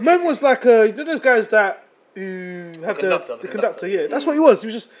 Man was like, you know those guys that who have the conductor, yeah. That's what he was. He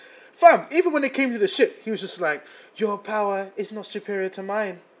was just, fam, even when they came to the ship, he was just like, your power is not superior to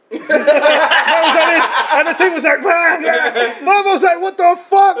mine. Man was like this, and the thing was like, bang! Man was like, what the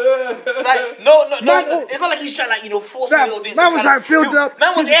fuck? Like, no. It's not like he's trying to, force me all this. Man was like, build up.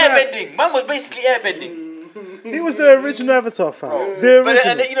 Man was He's just like- airbending. Man was basically airbending. He was the original Avatar, fam. The But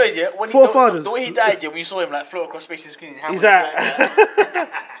original. you know, yeah, when Forefathers. the way he died, when you saw him like float across space and screen, He's that.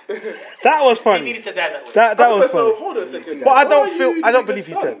 That was he funny. needed to die that way. That was funny. Hold on a second. But I don't believe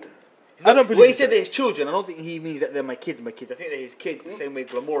he's dead. I don't believe When he he's said dead. they're his children, I don't think he means that they're my kids. I think they're his kids the same way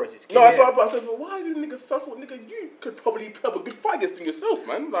Glamour is his kid. No, that's what I said. But why do niggas suffer? Nigga, you could probably have a good fight against him yourself,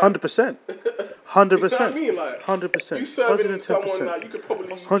 man. Like, 100%. 100%. You know what I mean? Like, 100%. you serving 110%. someone that you could probably...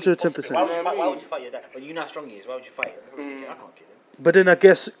 110%. Why would you fight your dad? But you know how strong he is. Why would you fight him? I can't kill him. But then I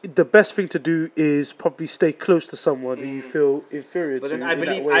guess the best thing to do is probably stay close to someone who you feel inferior But to. then I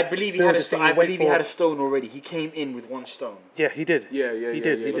believe he had a stone already. He came in with one stone. Yeah, he did. Yeah, He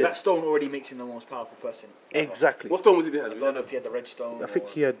did. So that stone already makes him the most powerful person. ever. Exactly. What stone was he there? I don't know if he had the red stone. I think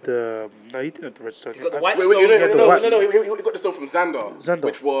he had the... No, he didn't have the red stone. He got the white Wait, stone. he got the stone from Xandar. Xandar.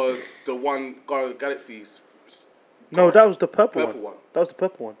 Which was the one Guardian of the Galaxy's... No, that was the purple Purple one. That was the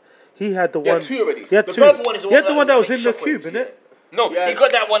purple one. He had the He had one... two already. He had The two. purple one is the He had one the one that was in makes the shockwaves, cube, innit? No, Yeah. he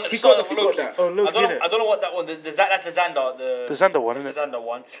got that one at the start of he Loki. got that. Oh, Loki, innit? I don't know what that one. That's the Xandar. The Xandar one, That's innit? the Xandar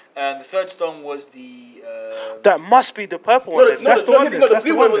one. And the third stone was the. That must be the purple one. Then. That's the one. No, then. the That's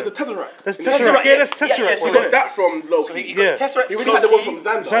blue the one one. was the then. Tesseract. That's The Tesseract. Yeah, that's Yeah, Tesseract. yeah, so He wasn't got it? that from Loki. So he got Yeah. the Tesseract. He from got the one Loki. from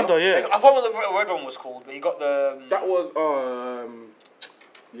Xandar. Xandar, yeah. I forgot what the red one was called, but he got the. That was the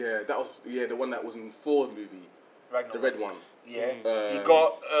one that was in Thor's movie, Ragnarok. the red one. Yeah. He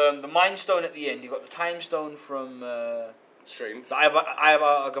got the Mind Stone at the end. He got the Time Stone from. Strange. The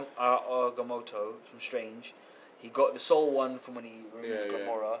Agamotto from Strange. He got the Soul one from when he removed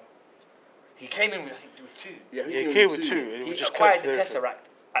Gamora. He came in with, I think, with two. Yeah, He came with two. and He was just acquired the collected everything.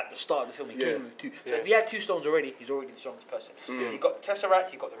 Tesseract at the start of the film. He came in with two. So Yeah. if he had two stones already, he's already the strongest person. Because he got the Tesseract,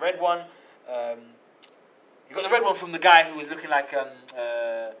 he got the red one. He got the red one from the guy who was looking like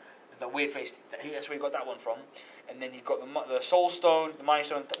that weird place. That's where he got that one from. And then he got the Soul Stone, the Mind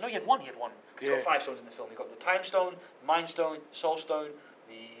Stone. No, he had one. Because he got 5 stones in the film. He got the Time Stone, the Mind Stone, Soul Stone,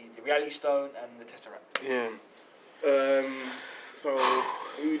 the Reality Stone, and the Tesseract. Yeah. So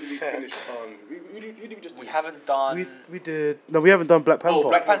who did we finish on? Who did we just do? We haven't done. We did. No, we haven't done Black Panther. Oh,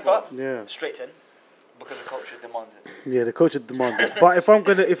 Black Panther. Yeah. Straight 10. Because the culture demands it. Yeah, the culture demands it. But if we're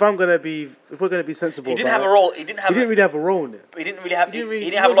gonna be sensible, He didn't have a role. He didn't really have a role in it. He didn't really have. He He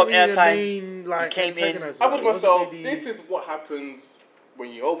didn't have a lot of wasn't airtime. really the main, like, He came in. antagonizer. I thought to He wasn't myself, really- this is what happens when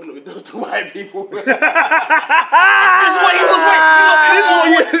you open up the doors to white people. This is what he was waiting. This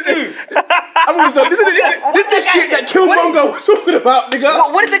is what I mean, so this is the shit that Killmonger was talking about,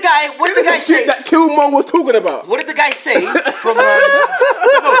 nigga. What did the guy? What did the guy This is the say? shit that Killmonger was talking about. What did the guy say from? Who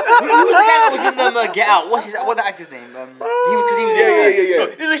was the guy that was in Get Out? What's the actor's name? He was Yeah. So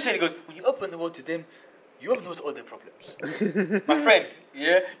this is what he said. He goes, when you open the world to them, you open the world to all their problems. My friend,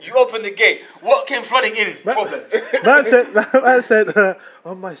 yeah, you open the gate. What came flooding in? Problems. Man said,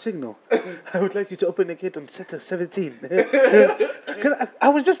 on my signal, I would like you to open the gate on sector 17. I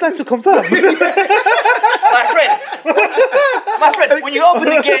would just like to confirm. My friend, when you open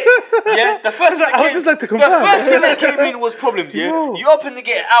the gate, yeah, the first thing I would just like to confirm. The first thing that came in was problems, yeah. Yo. You open the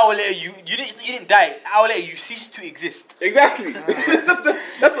gate, an hour later, you didn't die. An hour later, you ceased to exist. Exactly. That's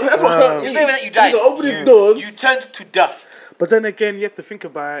what hurt me. It's not even that you died. You open his doors. You turned to dust. But then again, you have to think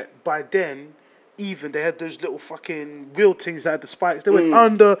about it. By then, even they had those little fucking wheel things that had the spikes. They went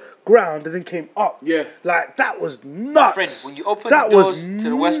underground and then came up. Yeah. Like, that was nuts. Friend, when you open that the doors was to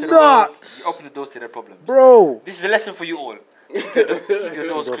the west of the world, nuts. you open the doors to their problems. Bro. This is a lesson for you all. Keep your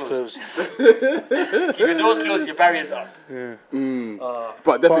doors closed. Keep your doors closed, your barriers up. Yeah.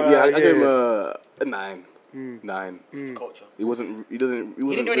 But definitely, I yeah, gave him a 9. 9. Culture. He wasn't. He wasn't do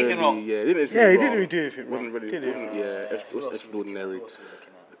anything really, wrong. Yeah, he didn't really do anything wrong. Wasn't really. Didn't It was extraordinary. Who else are we looking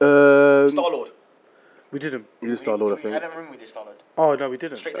at? Um, Star-Lord. We didn't. we just Star-Lord, I I think. don't remember we did Star-Lord. Oh, no, we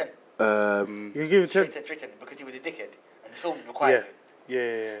didn't. Straight 10. You can give him 10. Straight 10, because he was a dickhead. And the film required Yeah.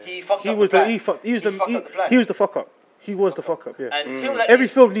 it. Yeah. He fucked up was the plan. He fucked up the plan. He He was the fuck up. He was the fuck up, yeah. And film like Every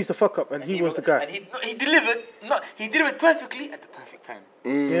this, film needs the fuck up, and he was the guy. And he delivered. He delivered perfectly at the perfect time.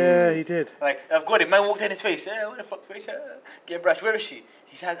 Yeah, he did. Like, I've got it. Man walked in his face. What the fuck face? Get brash. Where is she?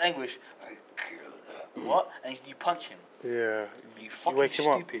 He has anguish. I killed her. What? And you punch him. Yeah. You fucking wake him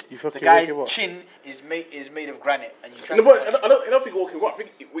up. stupid. You fucking the guy's wake him up. chin is made of granite, and you try. No, to but I don't think walking up. I think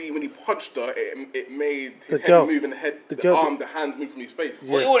when he punched her, it made his The head girl. move and the girl arm, the hand move from his face.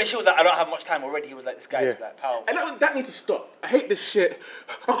 Well, all she was like, I don't have much time already. He was like, this guy's Yeah. like powerful. And that needs to stop. I hate this shit.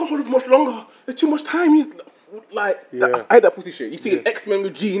 I can't hold it for much longer. There's too much time. Yeah. I hate that pussy shit. You see an X-Men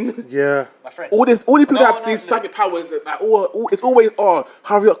with Jean. Yeah. My friend. All these people that have No, these no. psychic powers, that it's always,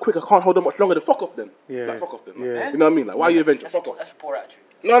 hurry up quick, I can't hold them much longer. Then fuck off them. Yeah. Like, fuck off them. Yeah. You know what I mean? Like, why are you Avenger? That's Fuck off. a poor attitude.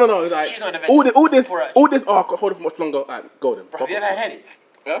 No. Like, She's not an Avenger. all this, Poor attitude. I can't hold it for much longer. Alright, go then. Bro, Fuck have you ever off. had a headache?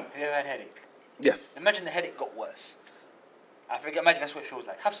 Yeah? Have you ever had a headache? Yes. Imagine the headache got worse. Imagine that's what it feels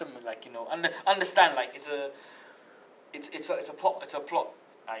like. Have some understand it's a plot.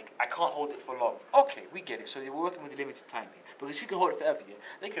 Like, I can't hold it for long. Okay, we get it. So they were working with a limited time here. Because if you could hold it forever,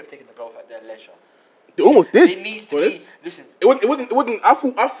 they could have taken the girl at their leisure. They almost did. It needs to for be. this. Listen. It wasn't. I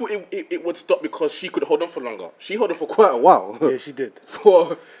thought it would stop because she could hold on for longer. She held on for quite a while. Yeah, she did.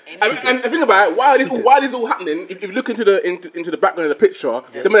 And think about it. Why this all happening? If you look into the background of the picture,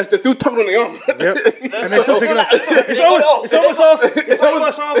 they're still tugging on the arm. Yep. And they're still taking it. It's almost off. It's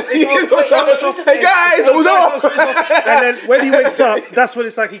almost off. Hey guys, it was off. And then when he wakes up, that's when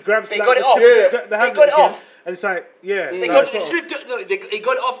it's like he grabs They like, got it the off. tip of They hand got it again, off. and it's like, yeah. They no, got it's it off. slipped. No, they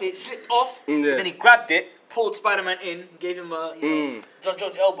got it off. It slipped off. Yeah. Then he grabbed it, pulled Spider-Man in, gave him a John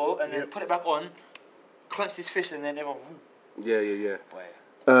Jones elbow, and then put it back on, clenched his fist, and then everyone. Yeah. Boy.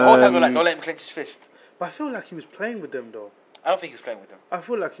 The whole time we're like, don't let him clench his fist. But I feel like he was playing with them, though. I don't think he was playing with them. I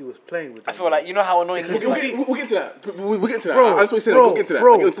feel like he was playing with them. I feel like, you know how annoying Because it is. We'll get into that. We'll get into that. Bro, I just want to say that. We'll get into that.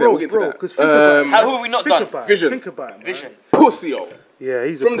 We'll get into that. Because think about it. Who have we not Think done? about it. Vision. Think about it, man. Vision. Pussy, yo. Yeah,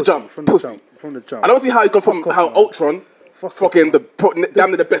 he's From a the pussy. jump, From the pussy. jump. From the jump. I don't see how he got from Fuck off, how man. Ultron, Fuck fucking off, damn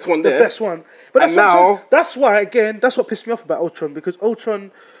near the best one there. The best one. But And now- that's why, again, that's what pissed me off about Ultron, because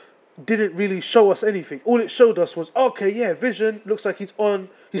Ultron didn't really show us anything. All it showed us was, okay, yeah, Vision looks like he's on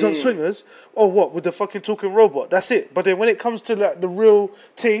swingers, or what, with the fucking talking robot. That's it. But then when it comes to like the real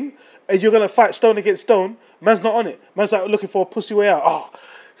thing, and you're gonna fight stone against stone, man's not on it. Man's like looking for a pussy way out. Oh,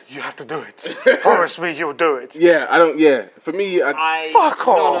 you have to do it. Promise me you'll do it. Yeah, I don't. Yeah, for me, Fuck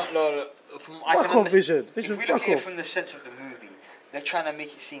off. No. Fuck off, Vision. If Vision, we fuck look at it off. from the sense of the movie, they're trying to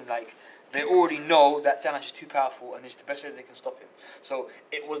make it seem like they already know that Thanos is too powerful and it's the best way they can stop him. So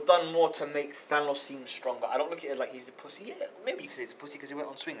it was done more to make Thanos seem stronger. I don't look at it like he's a pussy. Yeah, maybe you could say he's a pussy because he went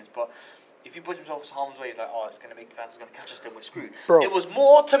on swingers, but if he puts himself in harm's way, it's like, oh, it's gonna make Thanos gonna catch us, then we're screwed. Bro. It was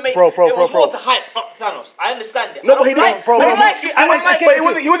more to make. Bro. It was more to hype up Thanos. I understand it. No, I but he don't didn't. like, bro, I don't bro, like it. I don't like I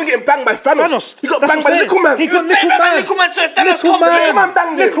but it. he wasn't getting banged by Thanos. He got That's banged what by I'm Little saying. Man. He got Bang, Little bang, Man. Little Man, so Thanos Little comes- Man. Little Man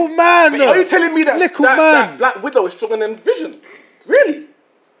banged him. Little Man. Are you telling me that Little that Man. Black Widow is stronger than Vision? Really?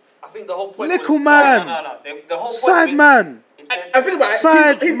 think the whole point Little was, man. No. The whole point Side of it man. is I think about it.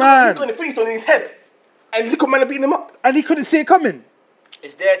 Side man. He's got Infinity Stone in his head, and little man are beating him up. And he couldn't see it coming.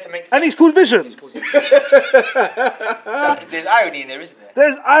 it's there to make. And he's called Vision. There's irony in there, isn't there?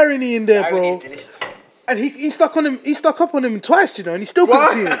 There's irony in there, Irony bro. is delicious. And he stuck on him. He stuck up on him twice, you know, and he still couldn't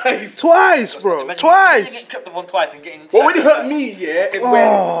see him. Twice. Twice, bro. Imagine Twice. getting crept upon twice and getting. What really hurt me, is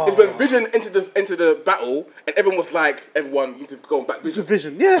when Vision entered the battle, and everyone was like, "Everyone, you need to go back, Vision."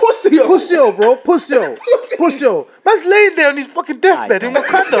 Vision, yeah. Pussy-o. Pussy-o, bro. Pussy-o. Pussy-o. Man's laying there on his fucking deathbed in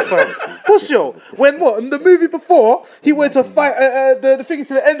Wakanda, fam. Pussy-o. When what? In the movie before, he went to fight the thing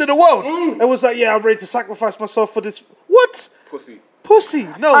to the end of the world. And was like, yeah, I'm ready to sacrifice myself for this. What? Pussy.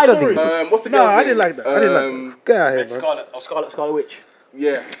 No, I don't sorry. think What's the No, girl's I name? didn't like that. I didn't like that. Get out of here, man. Scarlet Witch.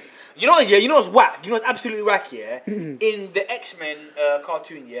 Yeah. You know what's whack? You know what's absolutely whack, yeah? In the X-Men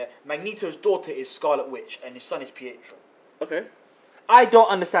cartoon, yeah, Magneto's daughter is Scarlet Witch and his son is Pietro. Okay. I don't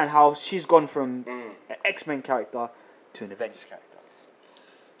understand how she's gone from an X-Men character to an Avengers character.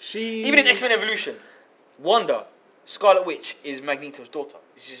 Even in X-Men Evolution, Wanda, Scarlet Witch is Magneto's daughter.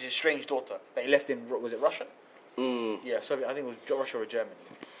 She's his strange daughter that he left in, was it Russia? Yeah, Soviet. I think it was Russia or Germany.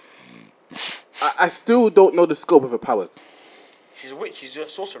 I still don't know the scope of her powers. She's a witch. She's a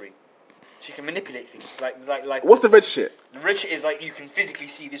sorcery. She can manipulate things. Like. What's the red shit? The red shit is like you can physically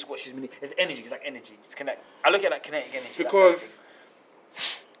see this. What she's it's energy. It's like energy. It's connect. I look at like kinetic energy. Because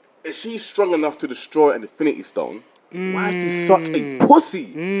if she's strong enough to destroy an Infinity Stone, why is she such a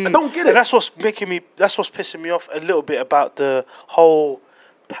pussy? I don't get it. And that's what's pissing me off a little bit about the whole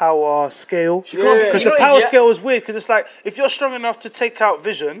power scale. Because the power scale is weird. Because it's like if you're strong enough to take out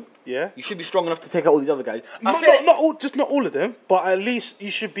Vision, yeah, You should be strong enough to take out all these other guys. not all of them, but at least you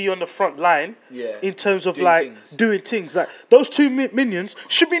should be on the front line. Yeah. In terms of Doing doing things. Like those two minions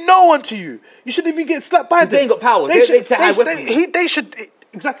should be no one to you. You shouldn't be getting slapped by them. They ain't got powers. They should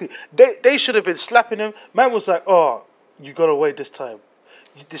exactly. They should have been slapping him. Man was like, oh, you got away this time.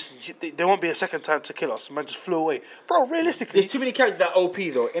 There won't be a second time to kill us. Man just flew away, bro. Realistically, There's too many characters that are OP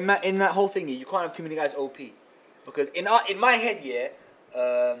though. In that whole thing, you can't have too many guys OP. Because in my head,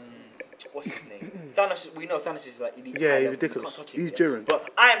 what's his name? Thanos. We know Thanos is like elite. Yeah, high he's level. ridiculous. You can't touch him, He's yeah. Jiren. But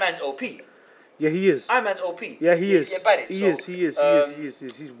Iron Man's OP. yeah, he is. Iron Man's OP. Yeah, he is. He is.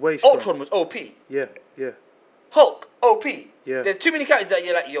 He's way strong. Ultron was OP. Yeah. Hulk OP. Yeah. There's too many characters that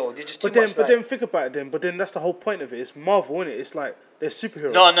you're like, yo, they're just too But much. then think about it. But then that's the whole point of it. It's Marvel, innit? It's like they're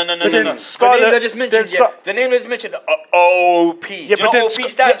superheroes. No. But then The Scarlet, name they just mentioned, the name they just mentioned, OP. Yeah, Do you but know then what OP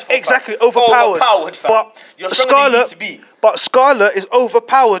stands for? exactly fam? overpowered. fam. But You're stronger than you need to be. But Scarlet is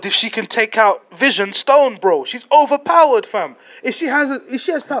overpowered if she can take out Vision Stone, bro. She's overpowered, fam. If she has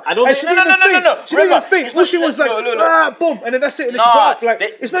power, I don't and think- she no, didn't no, even think. no. She didn't even Remember, think. it's All not- she was like, look. boom, and then that's it. And then Nah, she got up. Like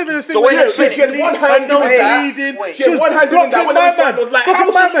they- it's not even a thing. the where way you're they explain shaking, it- She had one hand no doing that. bleeding. She had one hand doing that when my everyone man was like, blocking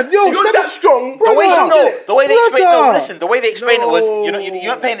how my man. Yo, you're that strong. Bro, The way no. the way they explain Brother. listen, the way they explain it was No. you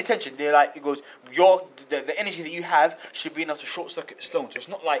weren't paying attention. They're like it goes, the energy that you have should be enough to short circuit the stone. So it's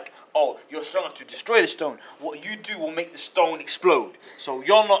not like, oh, you're strong enough to destroy the stone. What you do will make the stone explode. So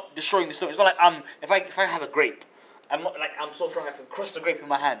you're not destroying the stone. It's not like if I have a grape, I'm not like I'm so strong I can crush the grape in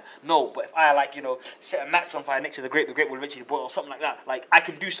my hand. No, but if I set a match on fire next to the grape will eventually boil or something like that. Like I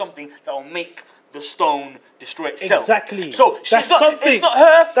can do something that will make the stone destroy itself. Exactly. So that's something. It's not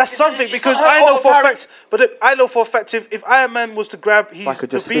her. That's something it's because not her I know for a overpowering- fact. But I know for a fact if Iron Man was to grab his I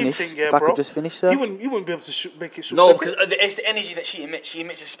could just the beam finish- thing, yeah, if I bro, could just finish, sir. he wouldn't be able to make it. No, short-circuit. because it's the energy that she emits. She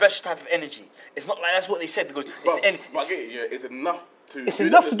emits a special type of energy. It's not like that's what they said. Because it's But the energy. I get it, yeah, it's enough to. It's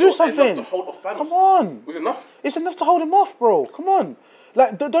enough to do something. Enough to hold off Thanos. Come on. It was enough. It's enough to hold him off, bro. Come on.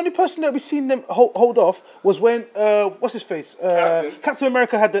 Like the only person that we seen them hold off was when what's his face? Captain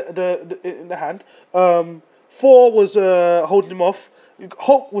America had the in the hand. Thor was holding him off.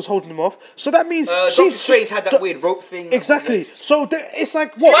 Hulk was holding him off. So that means Doctor Strange had that weird rope thing. Exactly. So it's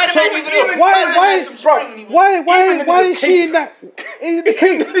like what? Spider-Man So even- why Spider-Man had some string he was- why is she in that in the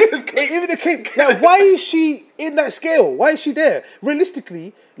cape? Even the cape. Like why is she in that scale? Why is she there?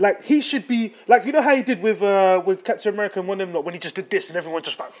 Realistically, like he should be like you know how he did with Captain America and one of them when he just did this and everyone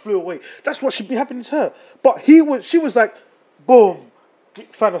just like flew away. That's what should be happening to her. But she was like, boom.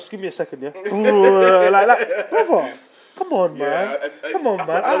 Thanos, give me a second, yeah. like brother. Come on, man. Come on,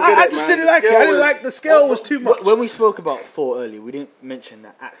 man. I just didn't like it. I didn't like the scale was too much. When we spoke about Thor earlier, we didn't mention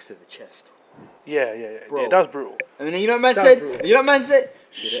that axe to the chest. Yeah, that was brutal. And then you know what man That said? was brutal. You know what man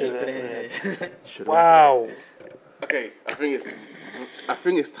said? Wow. Okay, I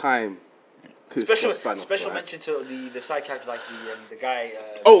think it's time to discuss Thanos. Special mention to the side characters like the guy.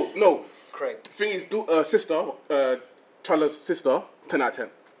 Oh no, Craig. thing is, sister, T'Challa's sister, 10 out of 10.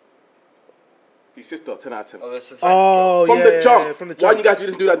 His sister, 10 out of 10. Oh, that's the From yeah, the jump. yeah, from the Why jump. you guys do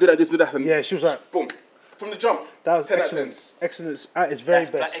this, do that, do that, this, do that? And Yeah, she was like, boom. From the jump. that was 10 out of 10. excellence at its very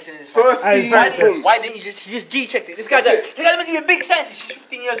best. First Hey, scene, why boom. Why didn't you just G-checked it? This guy's meant to be a big scientist. She's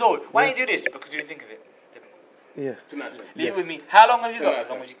 15 years old. Why didn't you do this? Because you didn't think of it. Yeah. 10 out of 10. Leave it with me. How long have you 10 got? out of As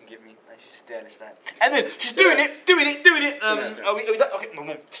long 10. as you can give me. And she's there, it's that. And then she's doing it. out of 10. Are we done? Okay. Boom,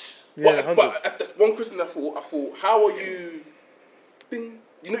 boom. Yeah, But that's one question I thought, how are you? Ding.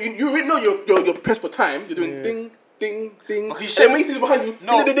 You already know you're pressed for time. You're doing ding, ding, ding. Because you And said- then when you see behind you,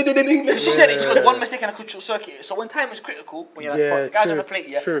 No. ding, ding, ding, ding, ding, ding. She said it. She goes, one mistake and I could short circuit it. So when time is critical, when you're like, Yeah, fuck, the guy's true, on the plate,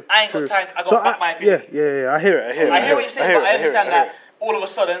 yeah, true, I ain't true. got time. I got So back my ability. yeah. I hear it. I hear what you're saying, but I understand I hear that all of a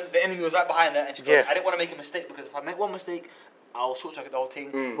sudden the enemy was right behind her, and she goes, Yeah. I didn't want to make a mistake because if I make one mistake, I'll short circuit the whole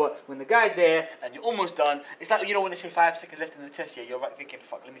thing. But when the guy's there and you're almost done, it's like when they say 5 seconds left in the test, yeah, you're right thinking,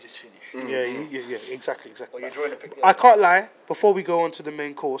 fuck, let me just finish. Yeah, exactly. Or you're drawing a picture. I can't lie. Before we go on to the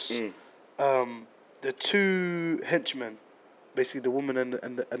main course, the two henchmen, basically the woman and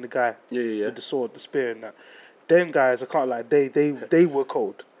the guy Yeah. with the sword, the spear, and that. Them guys, I can't lie. They were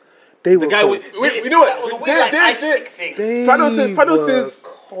cold. They were The guy cold. with You know what? that was a weird like ice They're- pick thing. They Thanos' were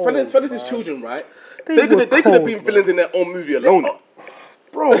cold, children, right? They They could were have been cold, villains in their own movie alone.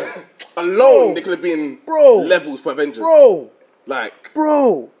 bro, Alone, they could have been Bro. levels for Avengers. Like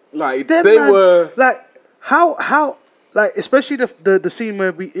Them they man, were. like how like especially the scene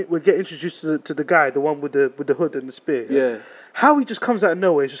where we get introduced to the guy, the one with the hood and the spear. Yeah. How he just comes out of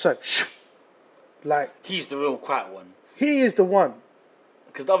nowhere, it's just like, shh, like He's the real quiet one. he is the one.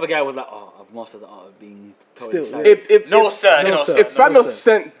 Because the other guy was like, oh, I've mastered the art of being totally Still, silent. yeah. If No, sir. If Thanos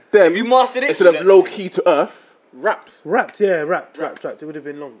sent them you mastered it, instead of then- low key to Earth, wrapped. Wrapped. It would have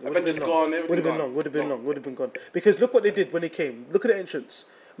been long. Avengers gone, everything Would have been gone. long. Would have been gone. Because look what they did when they came. Look at the entrance.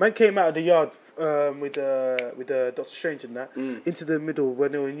 Man came out of the yard with Doctor Strange and that into the middle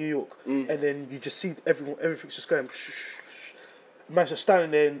when they were in New York, and then you just see everything's just going. Man's just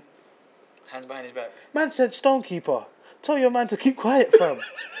standing there. And, Hands behind his back. man said, "Stonekeeper, tell your man to keep quiet, fam."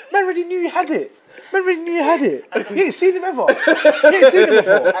 Man already knew you had it. You ain't seen him ever. You ain't seen him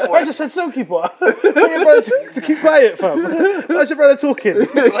before. Man just said, "Stonekeeper, tell your brother to keep quiet, fam." What's your brother talking?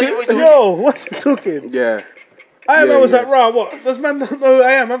 Yo, what's he talking? Yeah. Iron Yeah, Man was yeah. like, "Rah, what? Does man not know who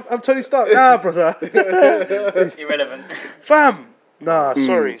I am? I'm Tony Stark." Nah, brother. Irrelevant. Fam. Nah,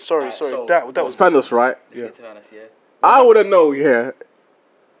 sorry. so- That was Thanos, right? Yeah. Thanos, yeah. I want to know,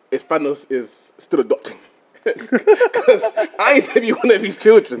 if Thanos is still adopting. Because I ain't seen one of his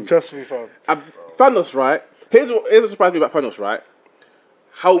children. trust me, fam. Thanos, right? Here's what surprised me about Thanos, right?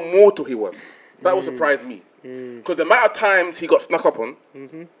 How mortal he was. That would surprise me. Because the amount of times he got snuck up on,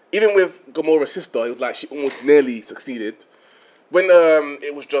 even with Gamora's sister, it was like she almost nearly succeeded. When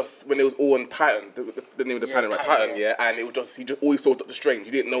it was all on Titan, the name of the planet, right? Titan, yeah. And it was just he just always saw Doctor Strange.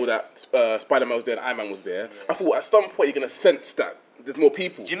 He didn't know that Spider-Man was there and Iron Man was there. I thought at some point you're gonna sense that there's more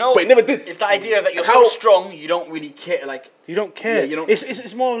people. You know, but he never did. It's the idea that you're How- so strong, you don't really care. Like, You don't care. Yeah, you don't-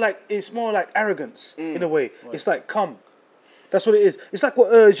 It's more like arrogance in a way. It's like come. That's what it is. It's like what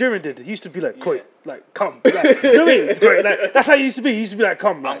Jiren did. He used to be like, "Koi, like come." Like, you know what I mean? Koi, like, that's how he used to be. He used to be like,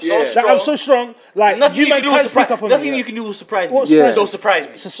 "Come, like, so like, I'm so strong." Like nothing you you man can do can't will sneak surprise. up on Nothing me. you can do will surprise me. What surprise So me? surprise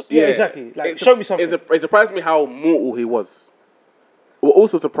me. Yeah, exactly. Like It's show me something. It surprised me how mortal he was. What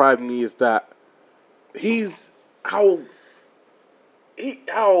also surprised me is that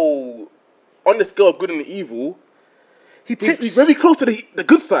how on the scale of good and evil, he's very close to the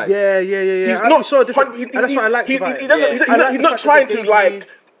good side. Yeah. He's I not saw a different. he- and that's what I liked he, about he it. doesn't, Yeah. he's I not, like he's the not fact trying that to they like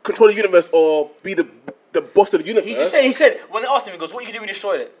control the universe or be the boss of the universe. He said when they asked him, he goes, "What you can do when you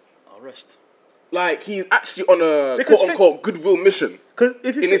destroy it?" I'll rest. Like he's actually on a Because quote unquote goodwill mission. Because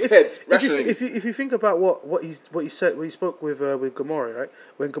if you in his head, rationally. if you think about what he said when he spoke with Gamora, right?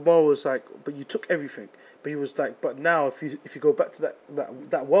 When Gamora was like, "But you took everything," but he was like, "But now if you go back to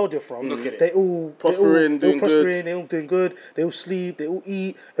that world you're from, Look at it. they all Prospering, they all doing prospering, good. they all doing good, they all sleep, they all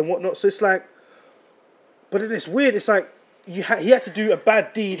eat and whatnot." So it's like, but then it's weird. It's like he had to do a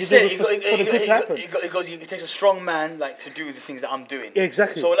bad deed He in said order for the good to happen. he goes, it takes a strong man like to do the things that I'm doing. Yeah,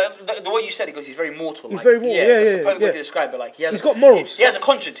 exactly. So like, the way you said it, goes, he's very mortal. He's like, very mortal, yeah, that's yeah, the perfect yeah. way to describe it. Like He's got morals. He has a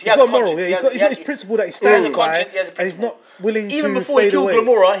conscience. He's got moral. Yeah, he's got his principle that he stands a by, conscience, he has a and he's principle. not willing Even to before he fade killed away.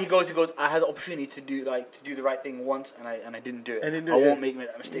 Gamora, he goes, I had the opportunity to do the right thing once, and I didn't do it. And he didn't I do it, won't yeah. make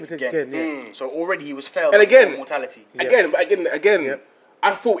that mistake Mistake again. again, yeah. So already he was failed. And again, on mortality. Again. Yeah.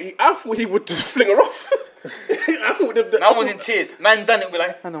 I thought he would just fling her off. I thought Man was in tears. Man done it. We're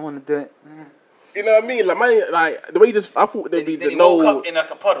like, I don't want to do it. you know what I mean? Like the way you just I thought there'd be Then the he woke no up in like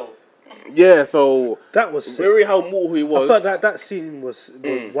a puddle. yeah. So That was sick. very how mortal he was. I thought that scene was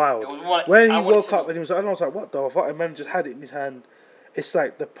wild. It was more like- when I he wanted woke to up know. and he was, and I was like, "What the fuck?" And man just had it in his hand, it's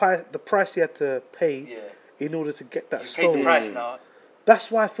like the price he had to pay in order to get that You stone. paid the price now.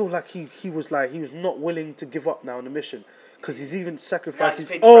 That's why I feel like he was not willing to give up now on the mission, because he's even sacrificed he's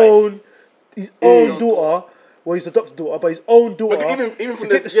his paid the own daughter. Well, his adopted daughter, but his own daughter. But even to from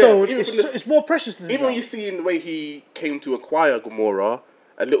get this, the stone, even from it's more precious than even that. when you see in the way he came to acquire Gamora,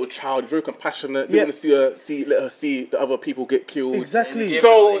 a little child, very compassionate. Didn't want to let her see the other people get killed. Exactly.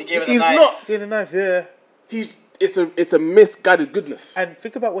 So he's not. Getting a knife, yeah. It's a misguided goodness. And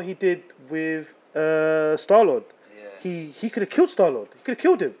think about what he did with Star-Lord. Yeah. He could have killed Star-Lord. He could have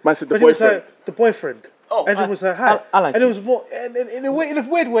killed him. Man said the But he was boyfriend. like, the boyfriend. Oh, and it was like, hi. I like and it. it was more, and in a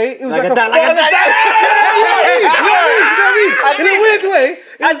weird way, it was like, Like a a dad, like a father dad. dad. You know what I mean? In a weird way,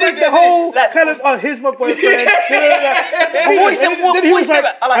 it was like the whole kind of, oh, here's my boyfriend. Then he was like,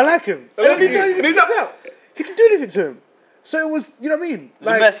 I like him. And then he didn't out. He didn't do anything to him. So it was, you know what I mean? It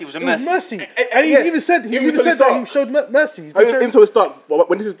was a mercy. It was a mercy. And he even said that he showed mercy. Even to the start,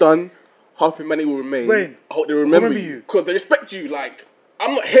 when this is done, half humanity will remain. I hope they remember you because they respect you. Like,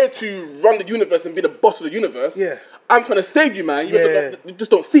 I'm not here to run the universe and be the boss of the universe. Yeah. I'm trying to save you, man. You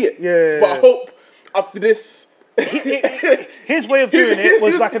just don't see it. Yeah. But I hope after this. His way of doing it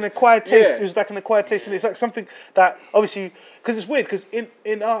was like an acquired taste. It was like an acquired taste, and it's like something that obviously, because it's weird. Because in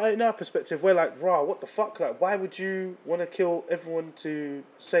our perspective, we're like, "Rah, what the fuck? Like, why would you want to kill everyone to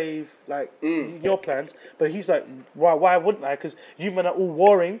save like your plans?" But he's like, "Rah, why wouldn't I? Because you men are all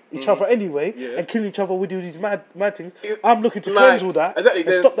warring each other anyway, and killing each other. We do these mad things. I'm looking to cleanse all that and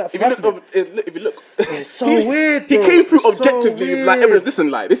stop that from happening." If you look, it's so weird. He bro. came through It's objectively so with like evidence.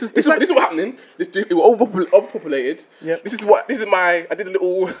 Listen, like this is what's happening. It was overpopulated. Yep. This is my. I did a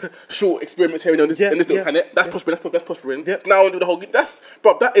little short experiments here and on this, in this little planet. That's prospering. That's prospering. Yep. Now I do the whole.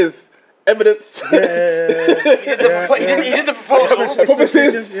 That is evidence. He did the proposal.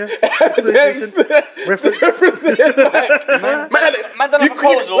 Prophecies. Evidence. References. Man done a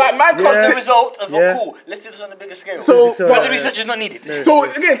proposal. Like man Because can't the result of cool. Let's do this on a bigger scale. So, but the research is not needed. So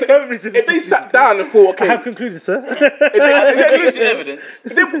again, if they sat down and thought, okay, I have concluded, sir. Conclusive evidence.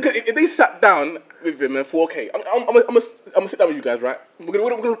 if they sat down with him and thought, okay, I'm gonna sit down with you guys, right? We're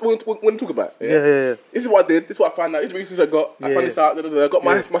gonna talk about it. Yeah. This is what I did. This is what I found out. This is the research I got. I found this out. I got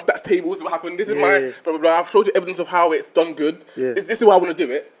my stats table. This is what happened. This is my blah blah blah. I've showed you evidence of how it's done good. Yeah. This is why I want to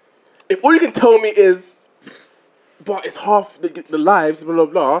do it. If all you can tell me is, but it's half the lives, blah blah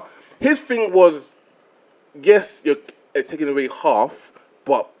blah. His thing was, yes, it's taking away half,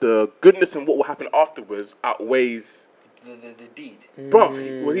 but the goodness and what will happen afterwards outweighs The deed.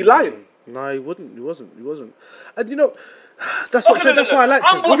 Bruv, was he lying? No, he wasn't. And you know, that's what that's why I liked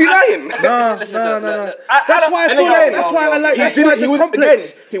him. Was he lying? No. That's why I feel like that's why I like. That's why the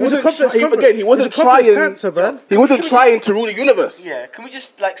complex. He wasn't complex character, man. He wasn't trying to rule the universe. Yeah, can we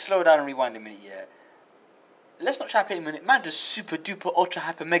just like slow down and rewind a minute? Yeah. Let's not try to play a minute. Man, just super duper ultra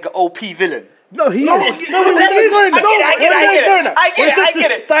hyper mega OP villain. No, he is. I get it. We're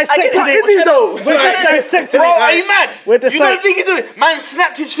just dissecting it. Is he though? We're just dissecting Bro, it. are you mad? We're You don't dissecting. think he's doing it? Man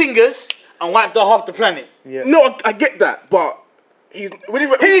snapped his fingers and wiped out half the planet. Yeah. No, I get that, but he's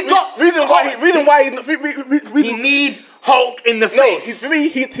reason why He need Hulk in the face. No,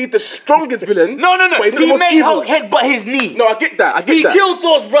 he's the strongest villain. No. But he's not the He most made evil. Hulk headbutt his knee. No, I get that. He killed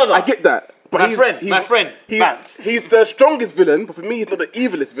Thor's brother. I get that. But My friend, Vance. He's the strongest villain, but for me, he's not the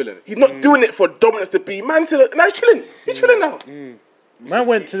evilest villain. He's not doing it for dominance to be. Man, he's chilling. He's chilling now. Man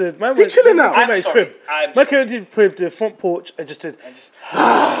went to the man. He's chilling now. Came out his sorry. crib. Man came to his crib, the front porch, and just did.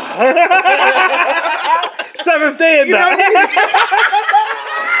 Seventh day in that.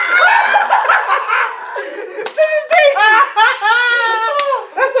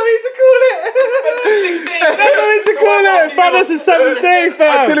 That's what we need to call it. That's what we need to call it. Thanos is seventh day,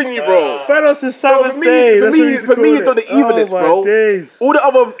 fam. I'm telling you, bro. Thanos is seventh day. For me, it's not the evilest, bro. Days. All the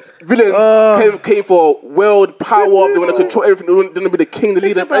other villains came for world power. They want to control everything. They want to be the king, the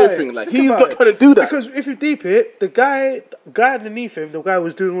leader of everything. Like he's not trying to do that. Because if you deep it, the guy underneath him, the guy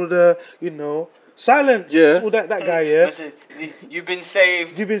was doing all the, silence. Yeah. All that guy, yeah. You've been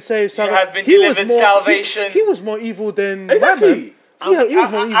saved. You've been saved. You have been delivered salvation. He was more evil than Exactly. my man. He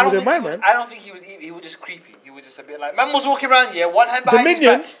was more evil than my man. I don't think he was evil. He was just creepy. He was just a bit like man was walking around, one hand behind his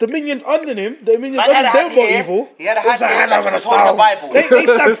back. The minions under him, Man had a they were hand more here. evil. He had a It was hand here, like, like he was holding the Bible. They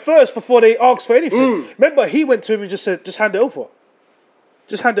stabbed first before they asked for anything. Remember, he went to him and just said, "Just hand it over.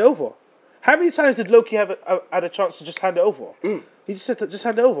 Just hand it over." How many times did Loki had a chance to just hand it over? He just said, "Just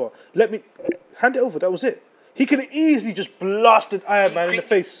hand it over. Let me hand it over." That was it. He could have easily just blasted Iron Man in the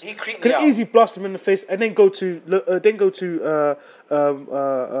face. He creeped me could have out. easily blasted him in the face and then go to You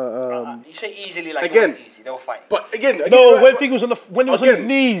say easily like Again. it wasn't easy. They were fighting. But again, no, when he was on his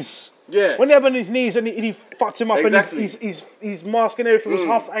knees. Yeah. When they had him on his knees and he fucked him up Exactly. and his mask and everything was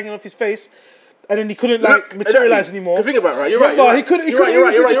half hanging off his face. And then he couldn't materialize anymore. To think about it, right? You're Remember, right. he couldn't. You're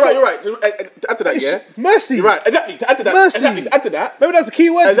right. To add to that, yeah. Mercy. You're right. Exactly. To add to that. Mercy. Exactly. To add to that. Maybe that's a key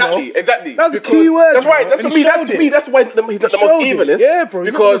word. Exactly. That was a key word. That's right. That's and for me. That's to me. That's why he's not the most evilest. Yeah, bro.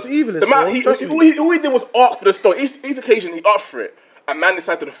 Because he's not the most evilest, all he did was ask for the stone. Each occasion he asked for it, and man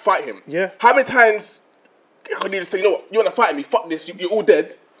decided to fight him. Yeah. How many times could he just say, you know what, you want to fight me? Fuck this. You're all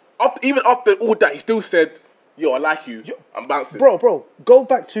dead. Even after all that, he still said, yo, I like you. I'm bouncing. Bro, go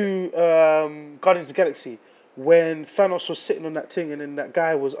back to Guardians of the Galaxy when Thanos was sitting on that thing and then that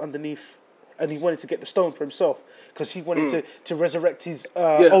guy was underneath and he wanted to get the stone for himself because he wanted to resurrect his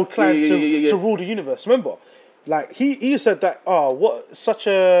old clan to rule the universe. Remember? Like he said that I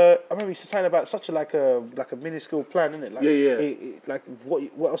remember he said something about such a like a minuscule plan, isn't it? Like, like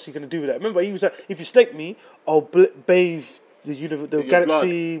what else are you gonna do with that? Remember he was like, if you snake me, I'll bathe the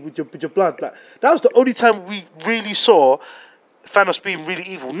galaxy with your blood. Like that was the only time we really saw Thanos being really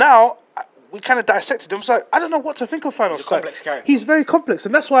evil. Now we kind of dissected him. It's like I don't know what to think of Thanos. He's a complex character. He's very complex,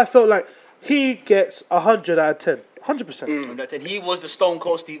 and that's why I felt like he gets 100 out of 10. 100%. He was the Stone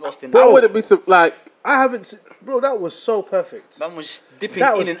Cold Steve Austin. I wouldn't be like. I haven't seen, bro. That was so perfect. Man was dipping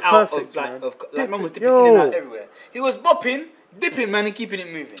That was in and out perfect, man was dipping in and out everywhere. He was bopping, dipping, man, and keeping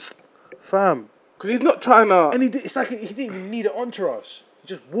it moving. Fam. Because he's not trying to. And it's like he didn't even need an entourage. He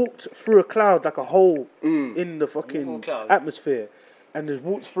just walked through a cloud like a hole in the fucking atmosphere, and just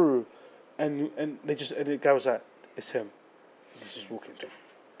walked through, and the guy was like, "It's him." He's just walking.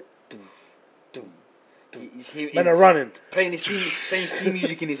 Men are running. Playing his theme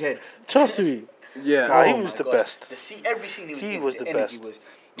music in his head. Trust me. Yeah. Nah, he was the best. Every scene He was the best. When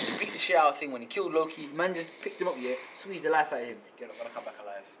he beat the shit out of thing, when he killed Loki, man just picked him up, squeezed the life out of him. You're not gonna come back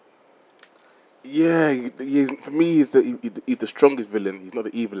alive. Yeah, for me, he's the strongest villain. He's not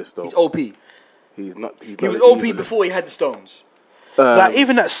the evilest though. He's OP. He's not. He was OP before he had the stones. Like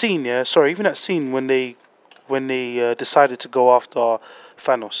even that scene, when they decided to go after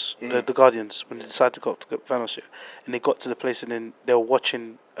Thanos, the Guardians, when they decided to go to get Thanos, and they got to the place and then they were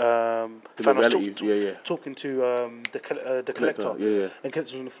watching Thanos talking to the Collector, and Collector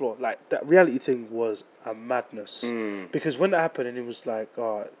was on the floor. Like that reality thing was a madness because when that happened and it was like,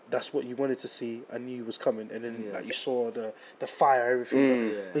 oh, that's what you wanted to see, I knew it was coming, and then like you saw the fire,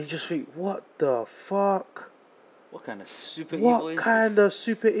 everything, and you just think, what the fuck? What kind of super evil is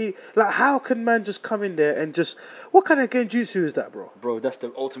this? Like, how can man just come in there and just... What kind of genjutsu is that, bro? Bro, that's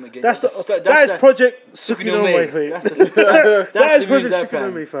the ultimate genjutsu. That is Project Tsukunome, fam. That is Project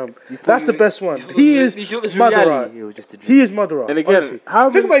Tsukunome, fam. That's the best one. He is Madara. He is Madara. And again,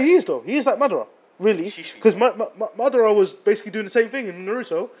 think about it, he is, though. He is like Madara. Really? Because Madara was basically doing the same thing in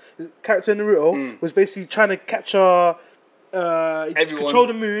Naruto. His character in Naruto was basically trying to capture... control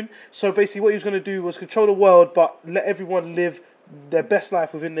the moon. So basically, what he was going to do was control the world, but let everyone live their best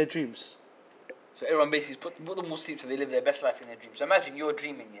life within their dreams. So everyone basically put them all sleep so they live their best life in their dreams. So imagine you're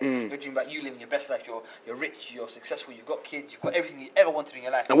dreaming, you're dreaming about you living your best life. You're rich, you're successful, you've got kids, you've got everything you ever wanted in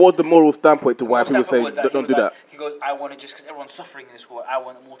your life. And what was the moral standpoint to why people say don't do that? He goes, I want to just because everyone's suffering in this world. I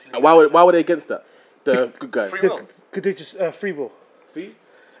want them all to live. And why were they against that? The good guys. Could they just free will? See,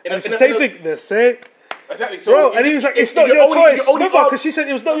 and it's the same thing. The same. Exactly. So bro, and he was like, it's not your choice. Remember, because she said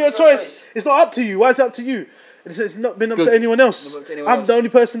it was not your choice. It's not up to you. Why is it up to you? And he said it's not been up to anyone else. I'm the only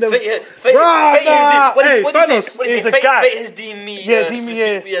person that was... Thanos is a guy. Fate has deemed me...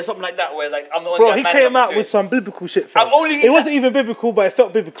 Yeah, something like that, where like, I'm the only guy. Bro, he came out with some biblical shit, fam. It wasn't even biblical, but it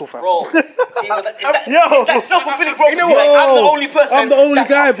felt biblical, fam. Bro, it's that self-fulfilling prophecy. You know what? I'm the only person... I'm the only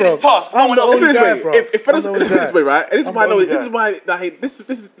guy, bro. I'm the only guy, bro. If Thanos... This way, right? And this is why I know... This is why...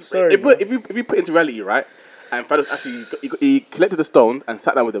 If you put into reality, right? And Thanos actually... He collected the stones and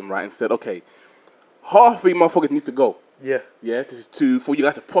sat down with them, right? And said, okay... Half of you motherfuckers need to go. Yeah. This is for you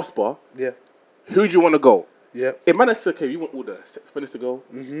guys to prosper. Yeah. Who do you want to go? Yeah. If man says, okay, we want all the sex offenders to go,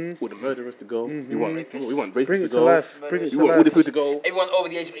 all the murderers to go, we want rapists to go, we want all the people to go. Everyone over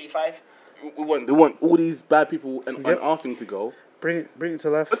the age of 85. We want all these bad people and our thing to go. Bring it to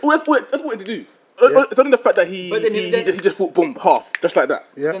life. That's what to do. It's only the fact that he just thought boom half just like that.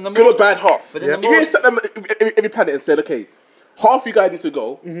 Yeah. Good or bad half. If you set them every planet and said, okay, half you guys need to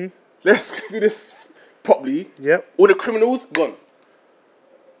go. Let's do this properly. Yep. All the criminals gone.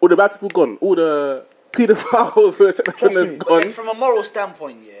 All the bad people gone. All the pedophiles who are sex offenders gone. From a moral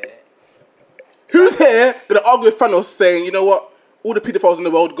standpoint, who's here gonna argue with Thanos saying, you know what, all the pedophiles in the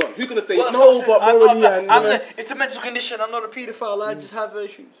world gone? Who's gonna say but morally it's a mental condition. I'm not a pedophile. I just have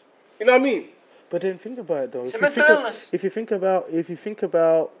issues. You know what I mean? But then think about it though. It's a mental illness. If you think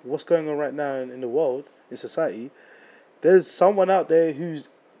about what's going on right now in the world, in society, there's someone out there who's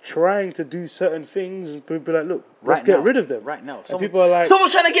trying to do certain things, and people be like, look, let's get rid of them. Right now. And people are like,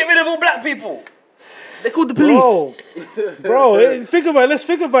 someone's trying to get rid of all black people. They called the police. Bro, think about it. Let's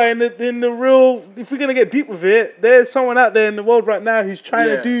think about it in the real. If we're gonna get deep with it, there's someone out there in the world right now who's trying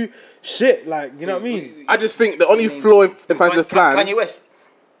to do shit. Like, you know what I mean? I just think the only flaw in Fantasy's plan. Kanye West.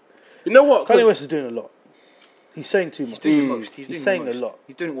 You know what? Kanye West is doing a lot. He's saying too much. He's doing the most. He's saying a lot.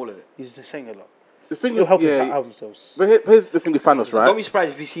 He's doing all of it. He's saying a lot. The thing He'll is, help him cut album sales. But here's the thing with Thanos, right? Don't be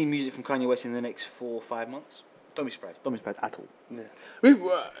surprised if we see music from Kanye West in the next 4 or 5 months. Don't be surprised. Don't be surprised at all. Yeah.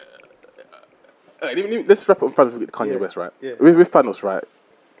 Let's wrap up on Thanos with Kanye West, right? Yeah. With Thanos, right?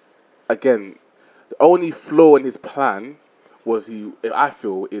 Again, the only flaw in his plan was he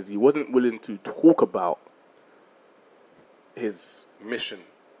wasn't willing to talk about his mission,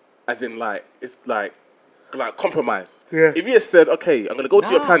 as in it's like compromise. Yeah. If he had said, okay, I'm gonna go to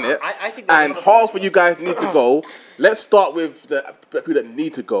your planet, I think and half of you guys need to go. Let's start with the people that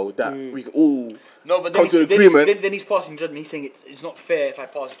need to go. That we can all. No, but come to an agreement. Then he's passing judgment. He's saying it's not fair if I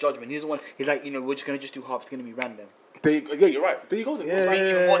pass judgment. He's the one. He's like, we're just gonna just do half. It's gonna be random. Yeah, you're right. There you go. Then. It's being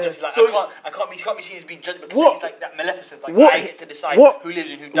even more just like So- I can't be seen as being judged because What? he's like that Maleficent. Like What? I get to decide What? who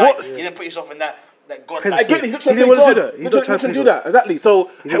lives and who What? dies. You didn't put yourself in that god. Pedestal. I get it. He's not trying He to didn't play wanna do God. that. He's He's not not trying trying to to do play that. Exactly. So,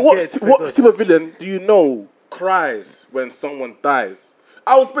 didn't what get it to play God. super villain do you know cries when someone dies?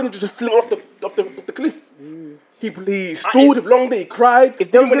 I was expecting to just fling off the cliff. He stalled him long. He cried. If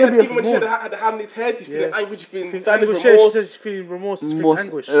there was Even gonna be a when he had the hand on his head, he's feeling anguish. He's feeling sadness, Anguish, remorse. she says she's feeling remorse, she's feeling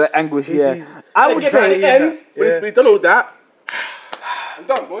anguish. Anguish. He's- I I would at say the end, when he's done all that, I'm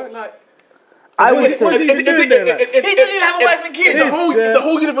done, boy. I would What's he say even doing there? Like? he doesn't even have a wife and kids. If the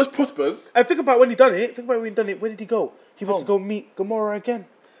whole universe prospers, And think about when he done it. Where did he go? He went to go meet Gamora again.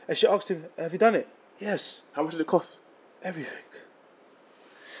 And she asked him, have you done it? Yes. how much did it cost? Everything.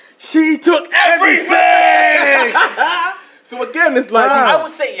 She took everything. So again, it's like I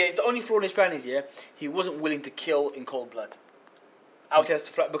would say the only flaw in his plan is he wasn't willing to kill in cold blood. I would say that's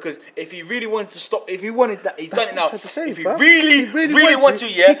the flat because if he really wanted to stop, if he wanted that, he's done it now. what I'm trying to say, If he fam. really, He really want to,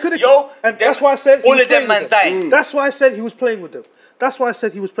 he could've- and them- that's why I said he all was of them playing man with them. died. That's why I said he was playing with them. That's why I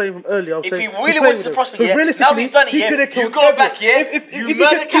said he was playing from earlier. I was If saying he he's really playing wants with to them. prosper, Because now realistically, he's done it, he could have you killed go everyone. back, you he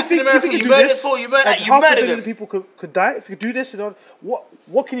murdered could- Captain if America, he could you do murdered this, Thor, you murdered- and you half a murdered billion them. people could die. If he could do this,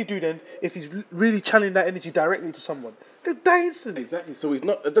 what can he do then if he's really channeling that energy directly into someone? They'll die instantly. exactly. So he's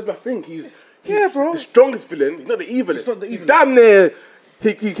not. That's my thing. He's Yeah, bro. the strongest villain. He's not the evilest. not the He's evilest. damn near.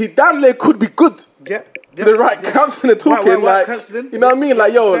 He damn near could be good. Yeah. With the right counselling and talking, like, counselling. you know what I mean?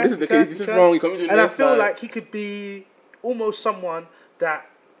 Like, yo, He this is the can, case, this he is can. wrong, you can't be doing And I this, feel like- like he could be almost someone that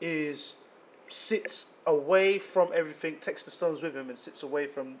sits away from everything, takes the stones with him and sits away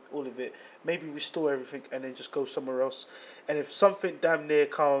from all of it, maybe restore everything and then just go somewhere else. And if something damn near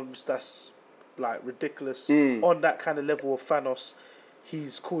comes that's like ridiculous on that kind of level of Thanos,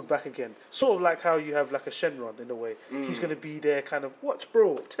 he's called back again. Sort of like how you have like a Shenron in a way. He's going to be there kind of, watch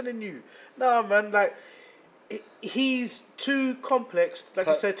bro, I'm telling you. Nah man, like, he's too complex, like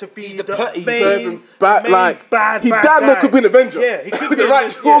I said, to be He's the the main, bad, main like, bad he bad damn near guy. could be an Avenger. Yeah, he could With be the right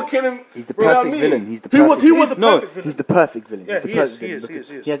an Avenger, talking and He's the you know what I perfect mean? villain. He's the He perfect. was the no. perfect villain. He's the perfect villain. Yeah, he's the he is, perfect he villain is, he because is,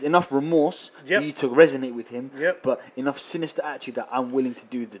 he is. he has enough remorse Yep. for you to resonate with him, Yep. but enough sinister attitude that I'm willing to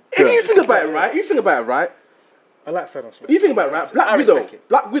do the If you dirt. think about it right, I like Thanos, man. you think about it right, I respect it.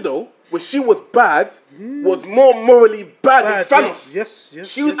 Black Widow, when she was bad, was more morally bad than Thanos. Yes.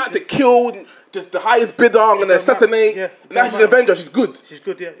 She was yes, out to yes. kill just the highest bidder, I'm gonna doesn't matter. assassinate. Yeah, Now she's an Avenger, she's good. She's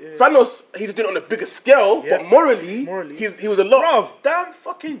good, yeah. Thanos, he's just doing it on a bigger scale, Yeah. but morally, he was a lot. Bruv, damn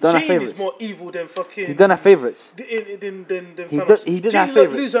fucking Done our Jane is favourites. more evil than fucking... He's done our favourites. Than He Thanos. does- he does Jane have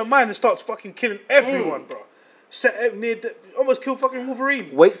favourites. loses her mind and starts fucking killing everyone, bro. Almost kill fucking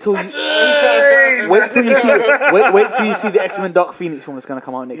Wolverine. Wait till you see the X-Men Dark Phoenix one that's gonna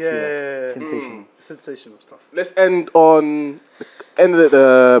come out next year. Sensational. Sensational stuff. Let's end on end of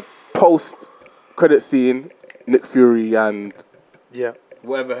the post-credit scene. Nick Fury and Yeah.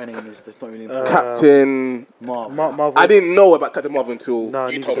 Whatever her name is, that's not really important. Captain. Marvel. Marvel. I didn't know about Captain Marvel until No,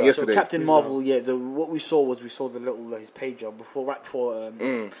 you neither told me did I. So yesterday. Captain Marvel, what we saw was the little his pager right before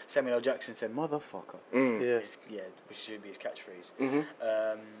Samuel L. Jackson said "motherfucker." Yeah. Which should be his catchphrase.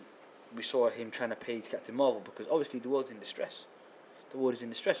 Mm-hmm. We saw him trying to page Captain Marvel because obviously the world's in distress. The world is in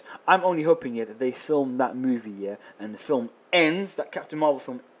distress. I'm only hoping that they film that movie and the film ends. That Captain Marvel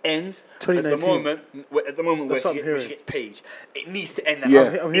film ends 2019. At the moment That's where what I'm she hearing. gets paged. It needs to end. That Yeah.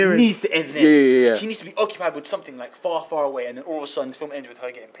 I'm it hearing- needs to end there. Yeah. She needs to be occupied with something like far, far away, and then all of a sudden, the film ends with her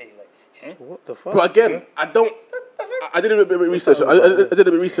getting paged. Like, huh? What the fuck? But again, I did a bit of research. I did a bit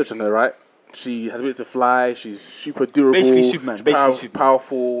of research on her, right? She has ability to fly. She's super durable. Basically Superman, she's basically Superman.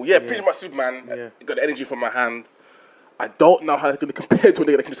 powerful. Yeah, pretty much Superman. Yeah. Got the energy from my hands. I don't know how it's going to compare to a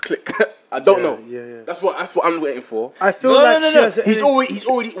nigga that can just click. I don't know. Yeah. That's what I'm waiting for. I feel No, like no, she no. has He's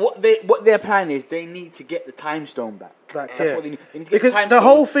already. What their plan is, they need to get the time stone back. Back, That's yeah. what they need. They need to get Because time the stone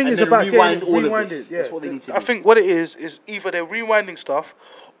whole thing and is then about rewind getting all of rewinded. this. Yeah, That's what they need to I do. think what it is either they're rewinding stuff,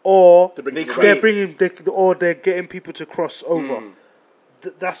 or To bring They people create- back. they're getting people to cross over.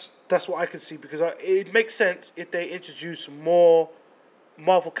 That's what I can see, because it makes sense if they introduce more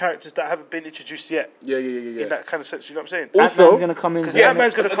Marvel characters that haven't been introduced yet. Yeah. In that kind of sense, you know what I'm saying? Also, Ant-Man's gonna come in. Because Yeah.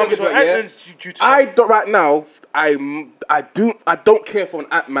 Ant-Man's gonna come as well. Yeah. Ant-Man's due to come. I don't right now. I don't care for an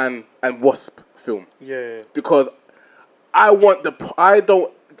Ant-Man and Wasp film Yeah. because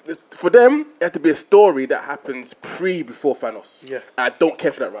for them it has to be a story that happens before Thanos. Yeah. I don't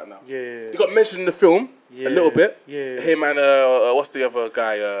care for that right now. Yeah. They got mentioned in the film a little bit. Yeah. Him and what's the other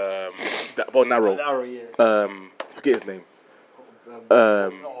guy? That Bow Narrow. Arrow, yeah. Forget his name.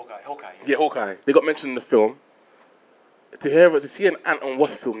 Not Hawkeye. Yeah, Hawkeye. They got mentioned in the film. To see an Ant and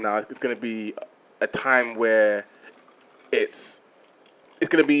Wasp film now, it's going to be a time where it's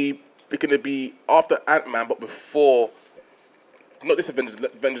going to be after Ant-Man, but before. Not this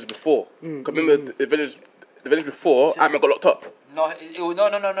Avengers before. 'Cause remember the Avengers before Ant-Man got locked up. No.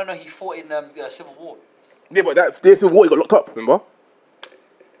 He fought in Civil War. Yeah, but that Civil War he got locked up. Remember?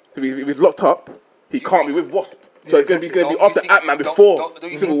 So if he's locked up, he can't be with Wasp. So it's going to be after Ant-Man before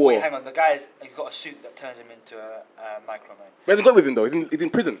Civil War. Hang on, the guy's got a suit that turns him into a Micro Man. He hasn't got with him though. He's in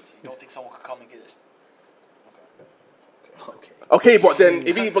prison. You don't think someone could come and get this? Okay. Okay, but then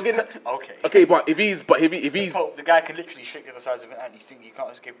if he Okay. okay, but if he's The guy can literally shrink to the size of an ant. You think he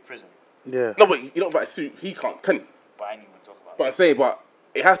can't escape prison? Yeah. no, but you don't have a suit. He can't, can he? But I ain't even talk about But I say, but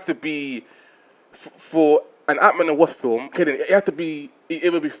it has to be for an Ant-Man and Wasp film. Okay, then it has to be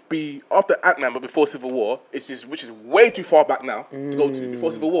either be after Ant-Man but before Civil War, which is way too far back now to go to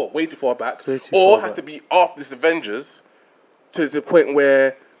before Civil War, way too far back, way too or far has back. to be after this Avengers to the point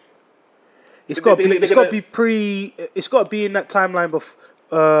where It's got to be. they're It's got to gonna- be pre. It's got to be in that timeline of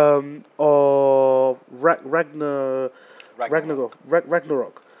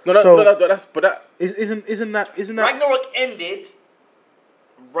Ragnarok. no, that's but that Isn't that? Ragnarok ended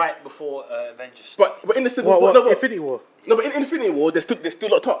right before Avengers. but in the Civil What, War, what, but Infinity War. no, but in Infinity War they're still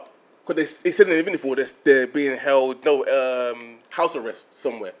locked up because they said in Infinity War they're being held house arrest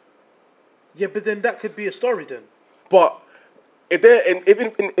somewhere. Yeah, but then that could be a story then. But if they're in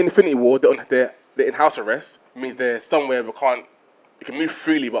Infinity War, they're in house arrest, means they're somewhere they can move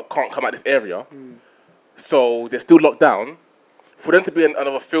freely but can't come out this area. So they're still locked down. For them to be in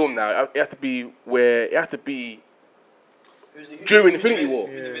another film now, it has to be during Infinity War.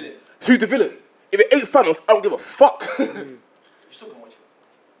 Who's the villain? So who's the villain? If it ain't Thanos, I don't give a fuck. You're still gonna watch it.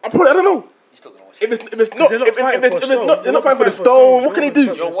 I don't know. You're still gonna watch it. If it's not, they're not if fighting for a stone. they're not fighting for the They're not stone. What can fighting they for do?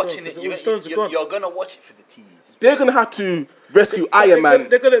 the You're watching it. Because all the stones are gone. You're gonna watch it for the tease. They're gonna have to rescue Iron Man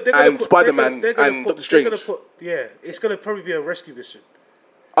and Spider-Man and Doctor Strange. It's gonna probably be a rescue mission.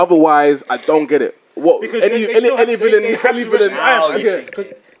 Otherwise, I don't get it. What Because any villain, Now you okay.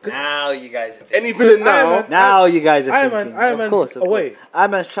 think. Now you guys are Any villain now? Iron Man- Now you guys are Iron thinking. Man- Iron Of Man's course, of away. course.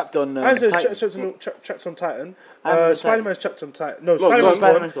 Iron Man's trapped on Iron Titan. Man's trapped on Titan. Iron Man's Spider-Man's trapped on Titan. No, gone. Spider-Man's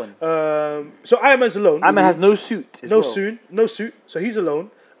Spider-Man's gone. So Iron Man's alone. Iron Man has no suit. as well. No suit. So he's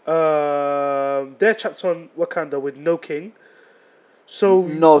alone. They're trapped on Wakanda with no king. So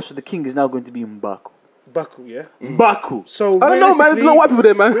No, so the king is now going to be M'Baku. Baku, yeah. M'Baku. So I don't know, man. There's no white people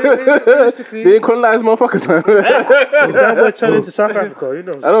there, man. realistically, They ain't colonized motherfuckers, man. that boy turned into South Africa. Who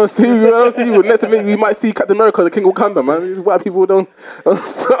knows? I don't see. Next week we might see Captain America, the King of Wakanda, man. These white people don't.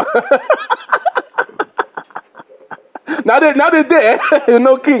 now they're there.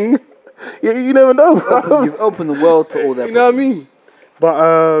 No king. You never know, bro. You've opened the world to all that. You know what I mean?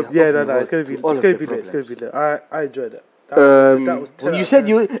 But Yeah, no, it's gonna be all it's of gonna the be lit. It's gonna be lit. I enjoyed it. That was 10 When out you of said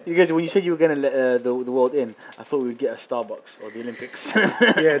 10. you guys, when you said you were gonna let the world in, I thought we would get a Starbucks or the Olympics.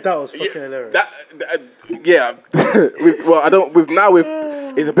 Yeah, that was fucking hilarious. Yeah.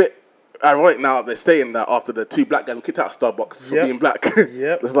 It's a bit ironic now. They're saying that after the two black guys were kicked out of Starbucks for Yep. being black.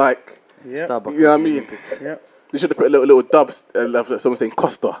 Yep. It's like, Yeah. Starbucks. you know what I or the mean? Olympics. Yeah. They should have put a little dubs of someone saying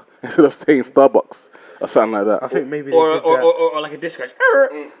Costa instead of saying Starbucks or something like that. I think maybe they Or, did or, that. or like a disc scratch.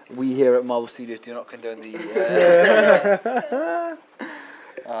 We here at Marvel Studios do not condone the.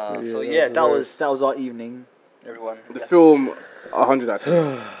 So yeah, that was our evening, everyone. The film, 100 out of 10.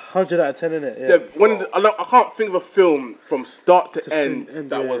 100 out of 10, innit? Yeah. I can't think of a film from start to end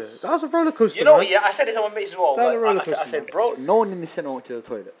that was. That was a roller coaster. You know, man. yeah, I said this on my base as well. That was But a roller I coaster, said, bro, No one in the cinema went to the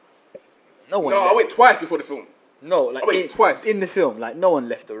toilet. No one. No, left. I went twice before the film. No, like I went twice. in the film. Like no one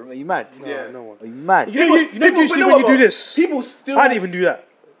left the room. Are you mad? Yeah, no one. Are you mad? You know, usually when you do this, people still. I didn't even do that.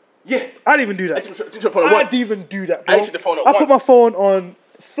 Yeah. I didn't even do that. I didn't phone I once. didn't even do that, I bro. didn't the phone I put my phone on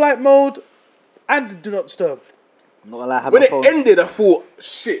flight mode and do not disturb. Not gonna lie, have When my it phone. ended, I thought,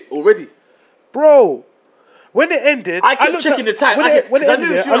 shit, already. Bro, when it ended, I kept looked checking the time. When I it kept- 'cause I ended,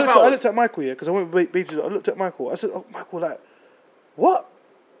 knew it was yeah, 2.5 I hours. looked at Michael, yeah, because I went beaches. I looked at Michael. I said, "Oh, Michael, like, what?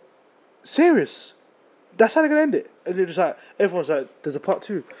 Serious? That's how they're gonna end it?" And it was like everyone's like, "There's a part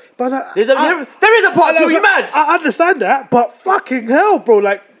 2." But like, There is a part I 2, was you like, mad? I understand that, but fucking hell, bro,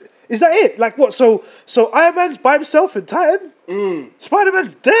 like. Is that it? Like what? So Iron Man's by himself in Titan?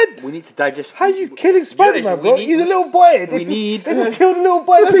 Spider-Man's dead? We need to digest. How you killing Spider-Man, we bro? need- He's a little boy. we need- They just killed a little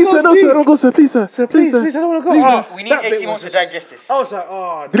boy. That's Please, so sir, no, deep. sir, don't go, sir. Please, sir. Sir, please, I don't want to go. We need 18 months to digest this. I was like,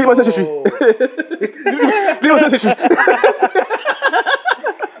 oh, Delete my secretary. no. Delete my secretary.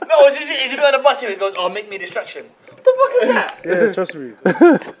 No, is he on the bus here? He goes, "Oh, make me a distraction." What the fuck is that? Yeah, trust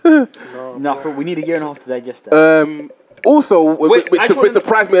me. No, we need a year and a half to digest that. Also, Wait, I just what wanna-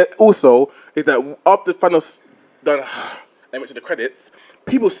 surprised me also is that after Thanos done, they went to the credits,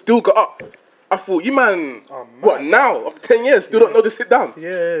 people still got up. I thought, you man, what now? After 10 years, still don't know to sit down.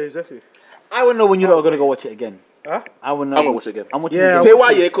 Yeah, exactly. I want to know when you're not gonna go watch it again. Huh? I want to know. I'm gonna watch it again. I'm watching Yeah, it Tell again. you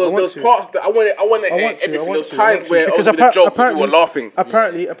why, to. yeah, I because want those to. parts that I want to hear everything. Those times where because over the joke, people were apparently, laughing.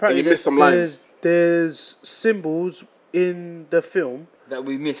 apparently, you missed some lines. there's symbols in the film. That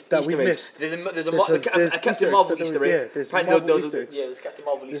we missed. That Easter we eggs. missed. There's a there's Easter Captain eggs Marvel that Easter were- egg. yeah, there's Apparently Marvel there was Easter a- eggs. Yeah, there's Captain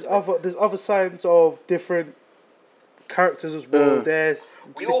Marvel There's Easter egg. there's other signs of different characters as well. There's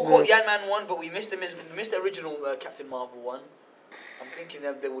We all caught the Ant-Man one, but we missed the original Captain Marvel one. I'm thinking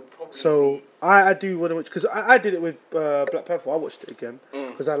that they would probably. So I do want to watch because I did it with Black Panther. I watched it again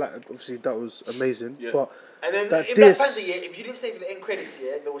because I like obviously that was amazing. Yeah. But And then that in Black this- Panther, yeah, if you didn't stay for the end credits,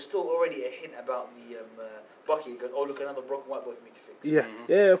 yeah, there was still already a hint about the Bucky. Goes, "Oh, look, another broken white boy for me to fix."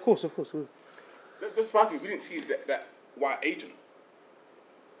 yeah, of course. That just surprised me. We didn't see that white agent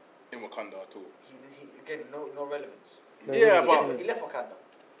in Wakanda at all. He again, no relevance. Yeah, He but left Wakanda.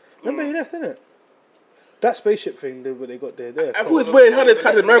 Remember he left, didn't it? That spaceship thing that they got there. I thought it was weird. How does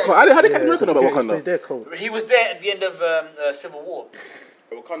Captain America? How did Captain America know about Wakanda? They're cold. He was there at the end of Civil War.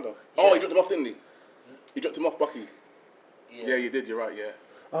 Wakanda. Oh, he dropped him off, didn't he? He dropped him off, Bucky. Yeah, you did. You're right. Yeah.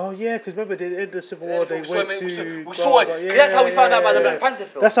 Oh yeah, because remember they ended the Civil War. They we went saw to. we saw it. 'Cause that's how we found out about the Black Panther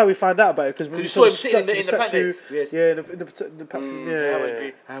film. That's how we found out about it because we you saw saw the him sitting in the statue. Panther. Yes. Yeah, in the platform.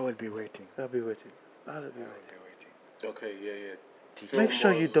 Yeah, I would be waiting. I'll be waiting. Okay. Yeah. Make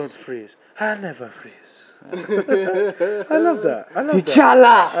sure you don't freeze. I never freeze. I love that. I love that.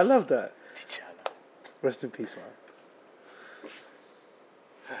 T'Challa. I love that. Rest in peace, man.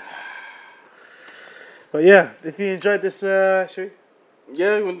 But yeah, if you enjoyed this, should we?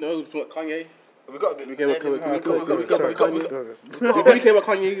 Yeah. Kanye. We got a bit. We came about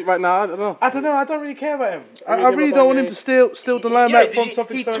Kanye right now. I don't know. I don't know. I don't really care about him. I Really really care don't about want him to steal the limelight from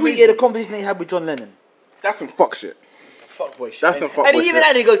something He so tweeted amazing. a conversation that he had with John Lennon. That's some fuck shit. Fuckboy shit. That's some fuckboy And he even shit.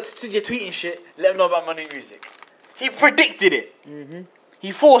 had it, he goes, "Since you're tweeting shit, let them know about my new music." He predicted it.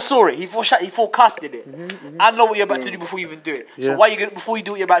 He foresaw it. He forecasted it. I know what you're about to do before you even do it. Yeah. So why you gonna, before you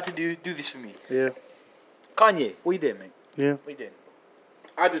do what you're about to do this for me? Yeah, Kanye, what you doing, mate? yeah. What you doing?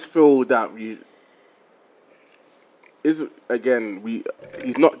 I just feel that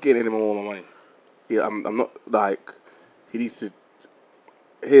he's not getting any more money. I'm not like he needs to.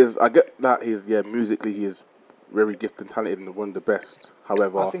 I get that musically he is very gifted and talented and one of the best.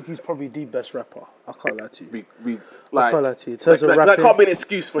 However, I think he's probably the best rapper. I can't lie to you. we I can't lie to you. In terms of that rapping, can't be an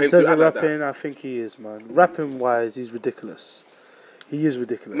excuse for him in to terms act of like that. rapping, I think he is, man. Rapping wise, he's ridiculous. He is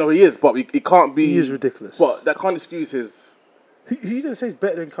ridiculous. No, he is, but he can't be. He is ridiculous. But that can't excuse his. Who you gonna say is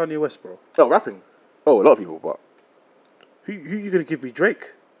better than Kanye West, bro? Oh, rapping. Oh, a lot of people, but Who you gonna give me?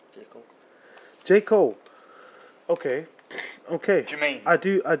 Drake? J. Cole. Okay. Jermaine. I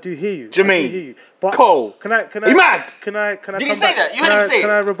do hear you. Jermaine. I do hear you. But Cole. Can I? You mad? Can I? Did he come say back? that? You Can heard him I- say Can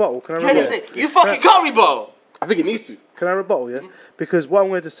it? I rebuttal? Can I You heard him rebuttal? say, "You fucking can't rebuttal." I think he needs to. Can I rebuttal? Yeah. Because what I'm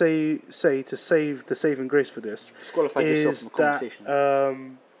going to say to save the saving grace for this Disqualify yourself is from the that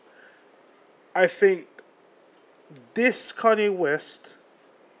conversation. I think this Kanye West.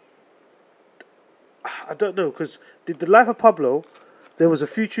 I don't know because the Life of Pablo, there was a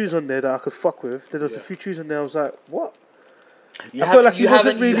few tunes on there that I could fuck with. Then there was a few tunes on there I was like, what? I felt like he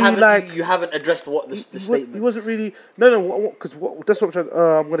wasn't really like. You haven't addressed what the statement. He wasn't really. No. Because that's what I'm trying.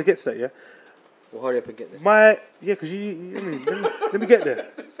 I'm going to get to that. Yeah. Well, hurry up and get there. Because let me get there.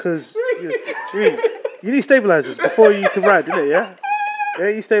 Because you need stabilizers before you can ride, didn't it? Yeah. Yeah,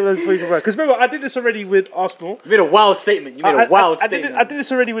 you stabilize before you can ride. Because remember, I did this already with Arsenal. You made a wild statement. I did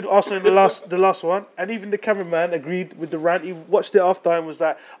this already with Arsenal in the last one, and even the cameraman agreed with the rant. He watched it after and was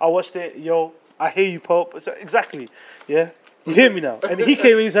like, "I watched it, yo. I hear you, Pope." So, exactly, yeah. You hear me now? And he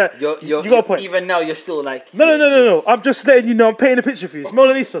came in. He's like, you got a point. Even now, you're still like. No. I'm just letting you know. I'm painting a picture for you. It's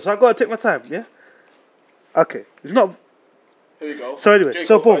Mona Lisa, so I gotta take my time. Yeah. Okay. It's not. Here we go. So anyway,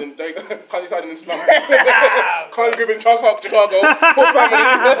 Jacob, boom. Can't decide in Islam. Can't give in Chicago. Poor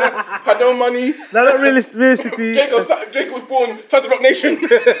family. Had no money. No, not realistically. Jacob was born Santa Rock Nation.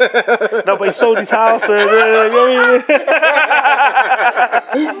 No, but he sold his house. You know what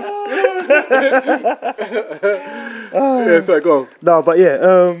I mean? Yeah, sorry, go on. No, but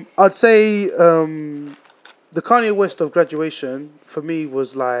yeah, I'd say the Kanye West of Graduation for me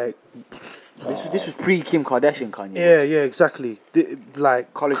was like. This was pre Kim Kardashian Kanye. Yeah, exactly.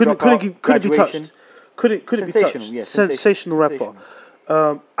 Like College couldn't be graduation. touched. Couldn't be touched. Yeah, sensational rapper.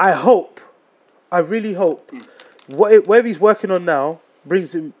 I really hope whatever he's working on now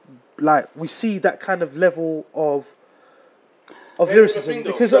brings him, like, we see that kind of level of lyricism,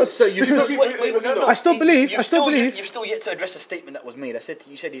 because I still believe. You've still yet to address a statement that was made.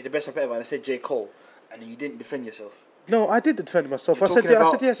 You said he's the best rapper ever, and I said J. Cole, and you didn't defend yourself. No, I did defend myself. I said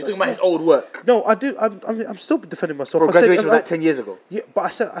yes. You're talking about his old work. No, I did. I'm still defending myself. Bro, graduation was like 10 years ago. Yeah, but I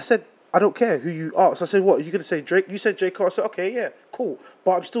said I don't care who you ask. I said, what, are you gonna say Drake? You said J. Cole. I said, okay, yeah, cool.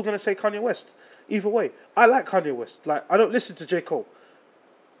 But I'm still gonna say Kanye West. Either way, I like Kanye West. Like, I don't listen to J. Cole.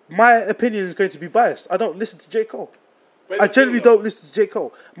 My opinion is going to be biased. I don't listen to J. Cole. I generally don't listen to J.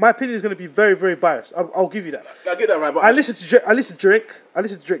 Cole. My opinion is going to be very, very biased. I'll give you that. I get that right, but I listen to Drake. I listen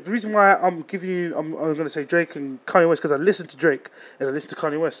to Drake. The reason why I'm going to say Drake and Kanye West, because I listen to Drake and I listen to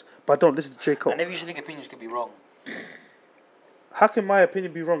Kanye West, but I don't listen to J. Cole. I never used to think opinions could be wrong. How can my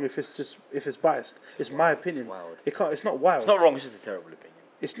opinion be wrong if it's biased? It's my opinion. It's not wild. It's not wrong. It's just a terrible opinion.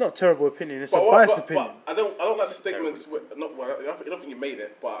 It's not a terrible opinion. It's a biased opinion. But I don't like the statements. I don't think you made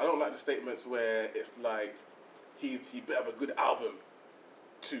it, but I don't like the statements where it's like he better have a good album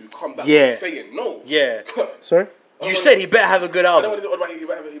to come back with saying no. Yeah. Sorry? You said he better have a good album.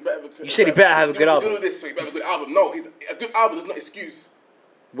 You said he better have a good album. Do this, so he better have a good album. No, a good album is not an excuse.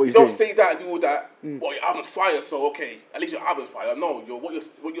 What you don't say that and do all that. Well, your album's fire, so okay, at least your album's fire. No,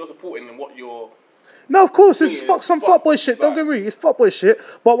 what you're supporting and what you're. No, of course, it's some fuckboy shit. Don't get me wrong, it's fuckboy shit.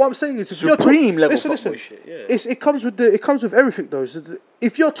 But what I'm saying is, if you're Supreme level listen, shit. Yeah. it comes with everything though.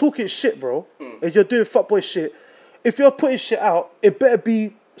 If you're talking shit, bro, and you're doing fuckboy shit, if you're putting shit out, it better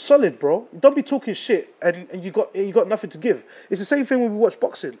be solid, bro. Don't be talking shit and you got nothing to give. It's the same thing when we watch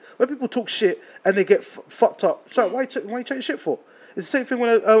boxing. When people talk shit and they get fucked up. So why you chatting shit for? It's the same thing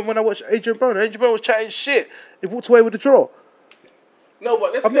when I watch Adrian Broner. Adrian Broner was chatting shit. He walked away with the draw. No,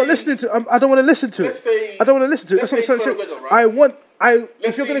 but I'm not listening to. I don't want to listen to it. I don't want to listen to it. That's what I'm saying. Right?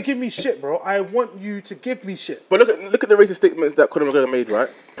 If you're gonna give me shit, bro, I want you to give me shit. But look at the racist statements that Conor McGregor made, right,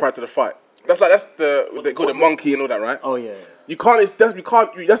 prior to the fight. That's they call the monkey and all that, right? Oh yeah. You can't.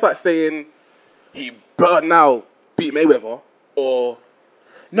 That's like saying he better now beat Mayweather or.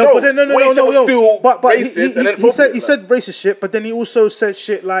 No. But racist he said racist shit, but then he also said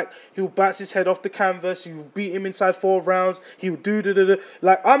shit like he'll bounce his head off the canvas, he'll beat him inside 4 rounds, he'll do.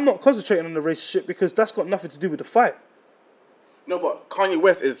 Like, I'm not concentrating on the racist shit because that's got nothing to do with the fight. No, but Kanye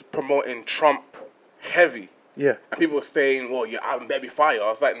West is promoting Trump heavy. Yeah. And people are saying, well, your album better be fire. I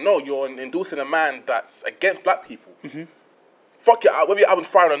was like, no, you're endorsing a man that's against black people. Mm-hmm. Fuck your album, whether your album's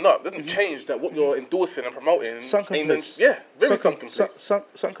fire or not. It doesn't change that what you're endorsing and promoting. Sunken place. Yeah, very sunken place.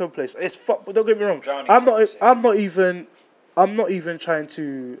 Sunken place. It's fuck, but don't get me wrong. I'm not even trying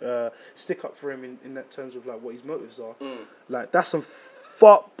to stick up for him in that terms of like what his motives are. Like, that's some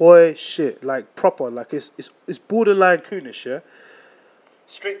fuck boy shit. Like, proper. Like, it's borderline coonish, yeah?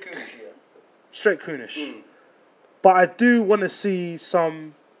 Straight coonish, yeah. Straight coonish. But I do want to see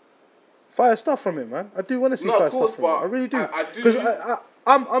some fire stuff from him, man. I do want to see fire stuff from him. I really do. Because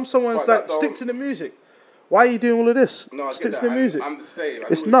I'm someone who's like, stick to the music. Why are you doing all of this? No, stick to the music. I'm just saying.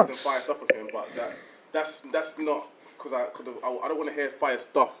 It's nuts. Some fire stuff from him, but that's not because I don't want to hear fire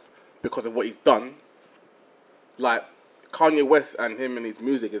stuff because of what he's done. Like, Kanye West and him and his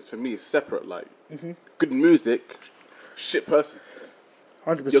music is, for me, separate. Like, good music, shit person.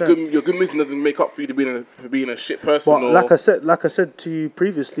 100%. Your good music doesn't make up for you for being a shit person. But like I said to you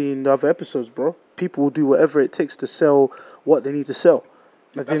previously in the other episodes, bro, people will do whatever it takes to sell what they need to sell.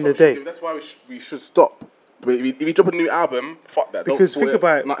 At the end of the day, that's why we should stop. If you drop a new album, fuck that. Because think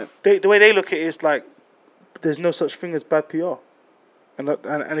about it, the way they look at it is like there's no such thing as bad PR,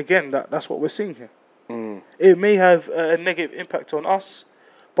 and again that's what we're seeing here. It may have a negative impact on us,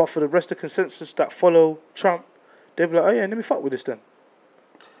 but for the rest of the consensus that follow Trump, they'll be like, oh yeah, let me fuck with this then.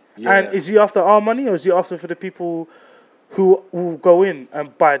 Yeah. And is he after our money, or is he after for the people who will go in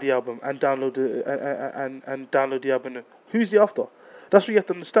and buy the album and download download the album? Who's he after? That's what you have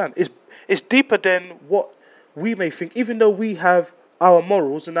to understand. It's deeper than what we may think, even though we have our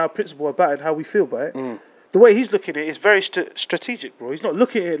morals and our principle about it and how we feel about it, the way he's looking at it is very strategic, bro. He's not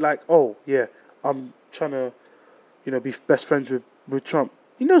looking at it like, oh, yeah, I'm trying to, be best friends with Trump.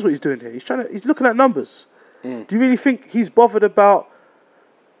 He knows what he's doing here. He's looking at numbers. Do you really think he's bothered about...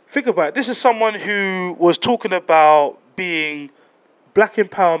 Think about it. This is someone who was talking about being black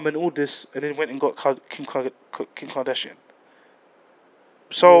empowerment, all this, and then went and got Kim Kardashian.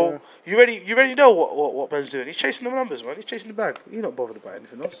 So you already know what man's doing. He's chasing the numbers, man. He's chasing the bag. He's not bothered about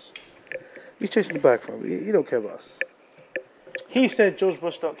anything else. He's chasing the bag, fam. He don't care about us. He said George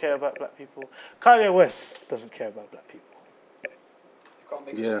Bush don't care about black people. Kanye West doesn't care about black people. You can't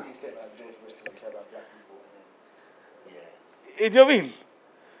make a statement like George Bush doesn't care about black people. Do you know what I mean?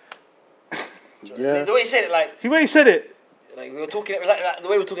 Yeah. The way he said it, like... He already said it. Like, we were talking... It was like the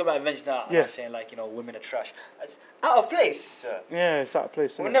way we're talking about invention now. Yeah. I'm saying, like, women are trash. It's out of place, sir. Yeah, it's out of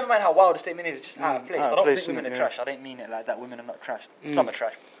place. Well, never mind how wild the statement is, it's just out of place. Out of I don't place, think women innit, are trash. I don't mean it like that. Women are not trash. Some are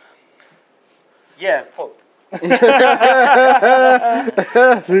trash. Yeah, Pop. So wrap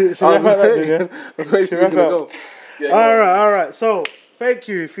up that, then, yeah? That's where he's gonna go. All right. So, thank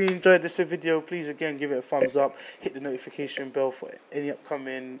you. If you enjoyed this video, please again give it a thumbs up. Hit the notification bell for any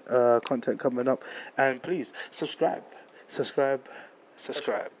upcoming content coming up, and please subscribe.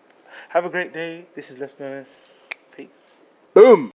 Have a great day. This is Let's Be Honest. Peace. Boom.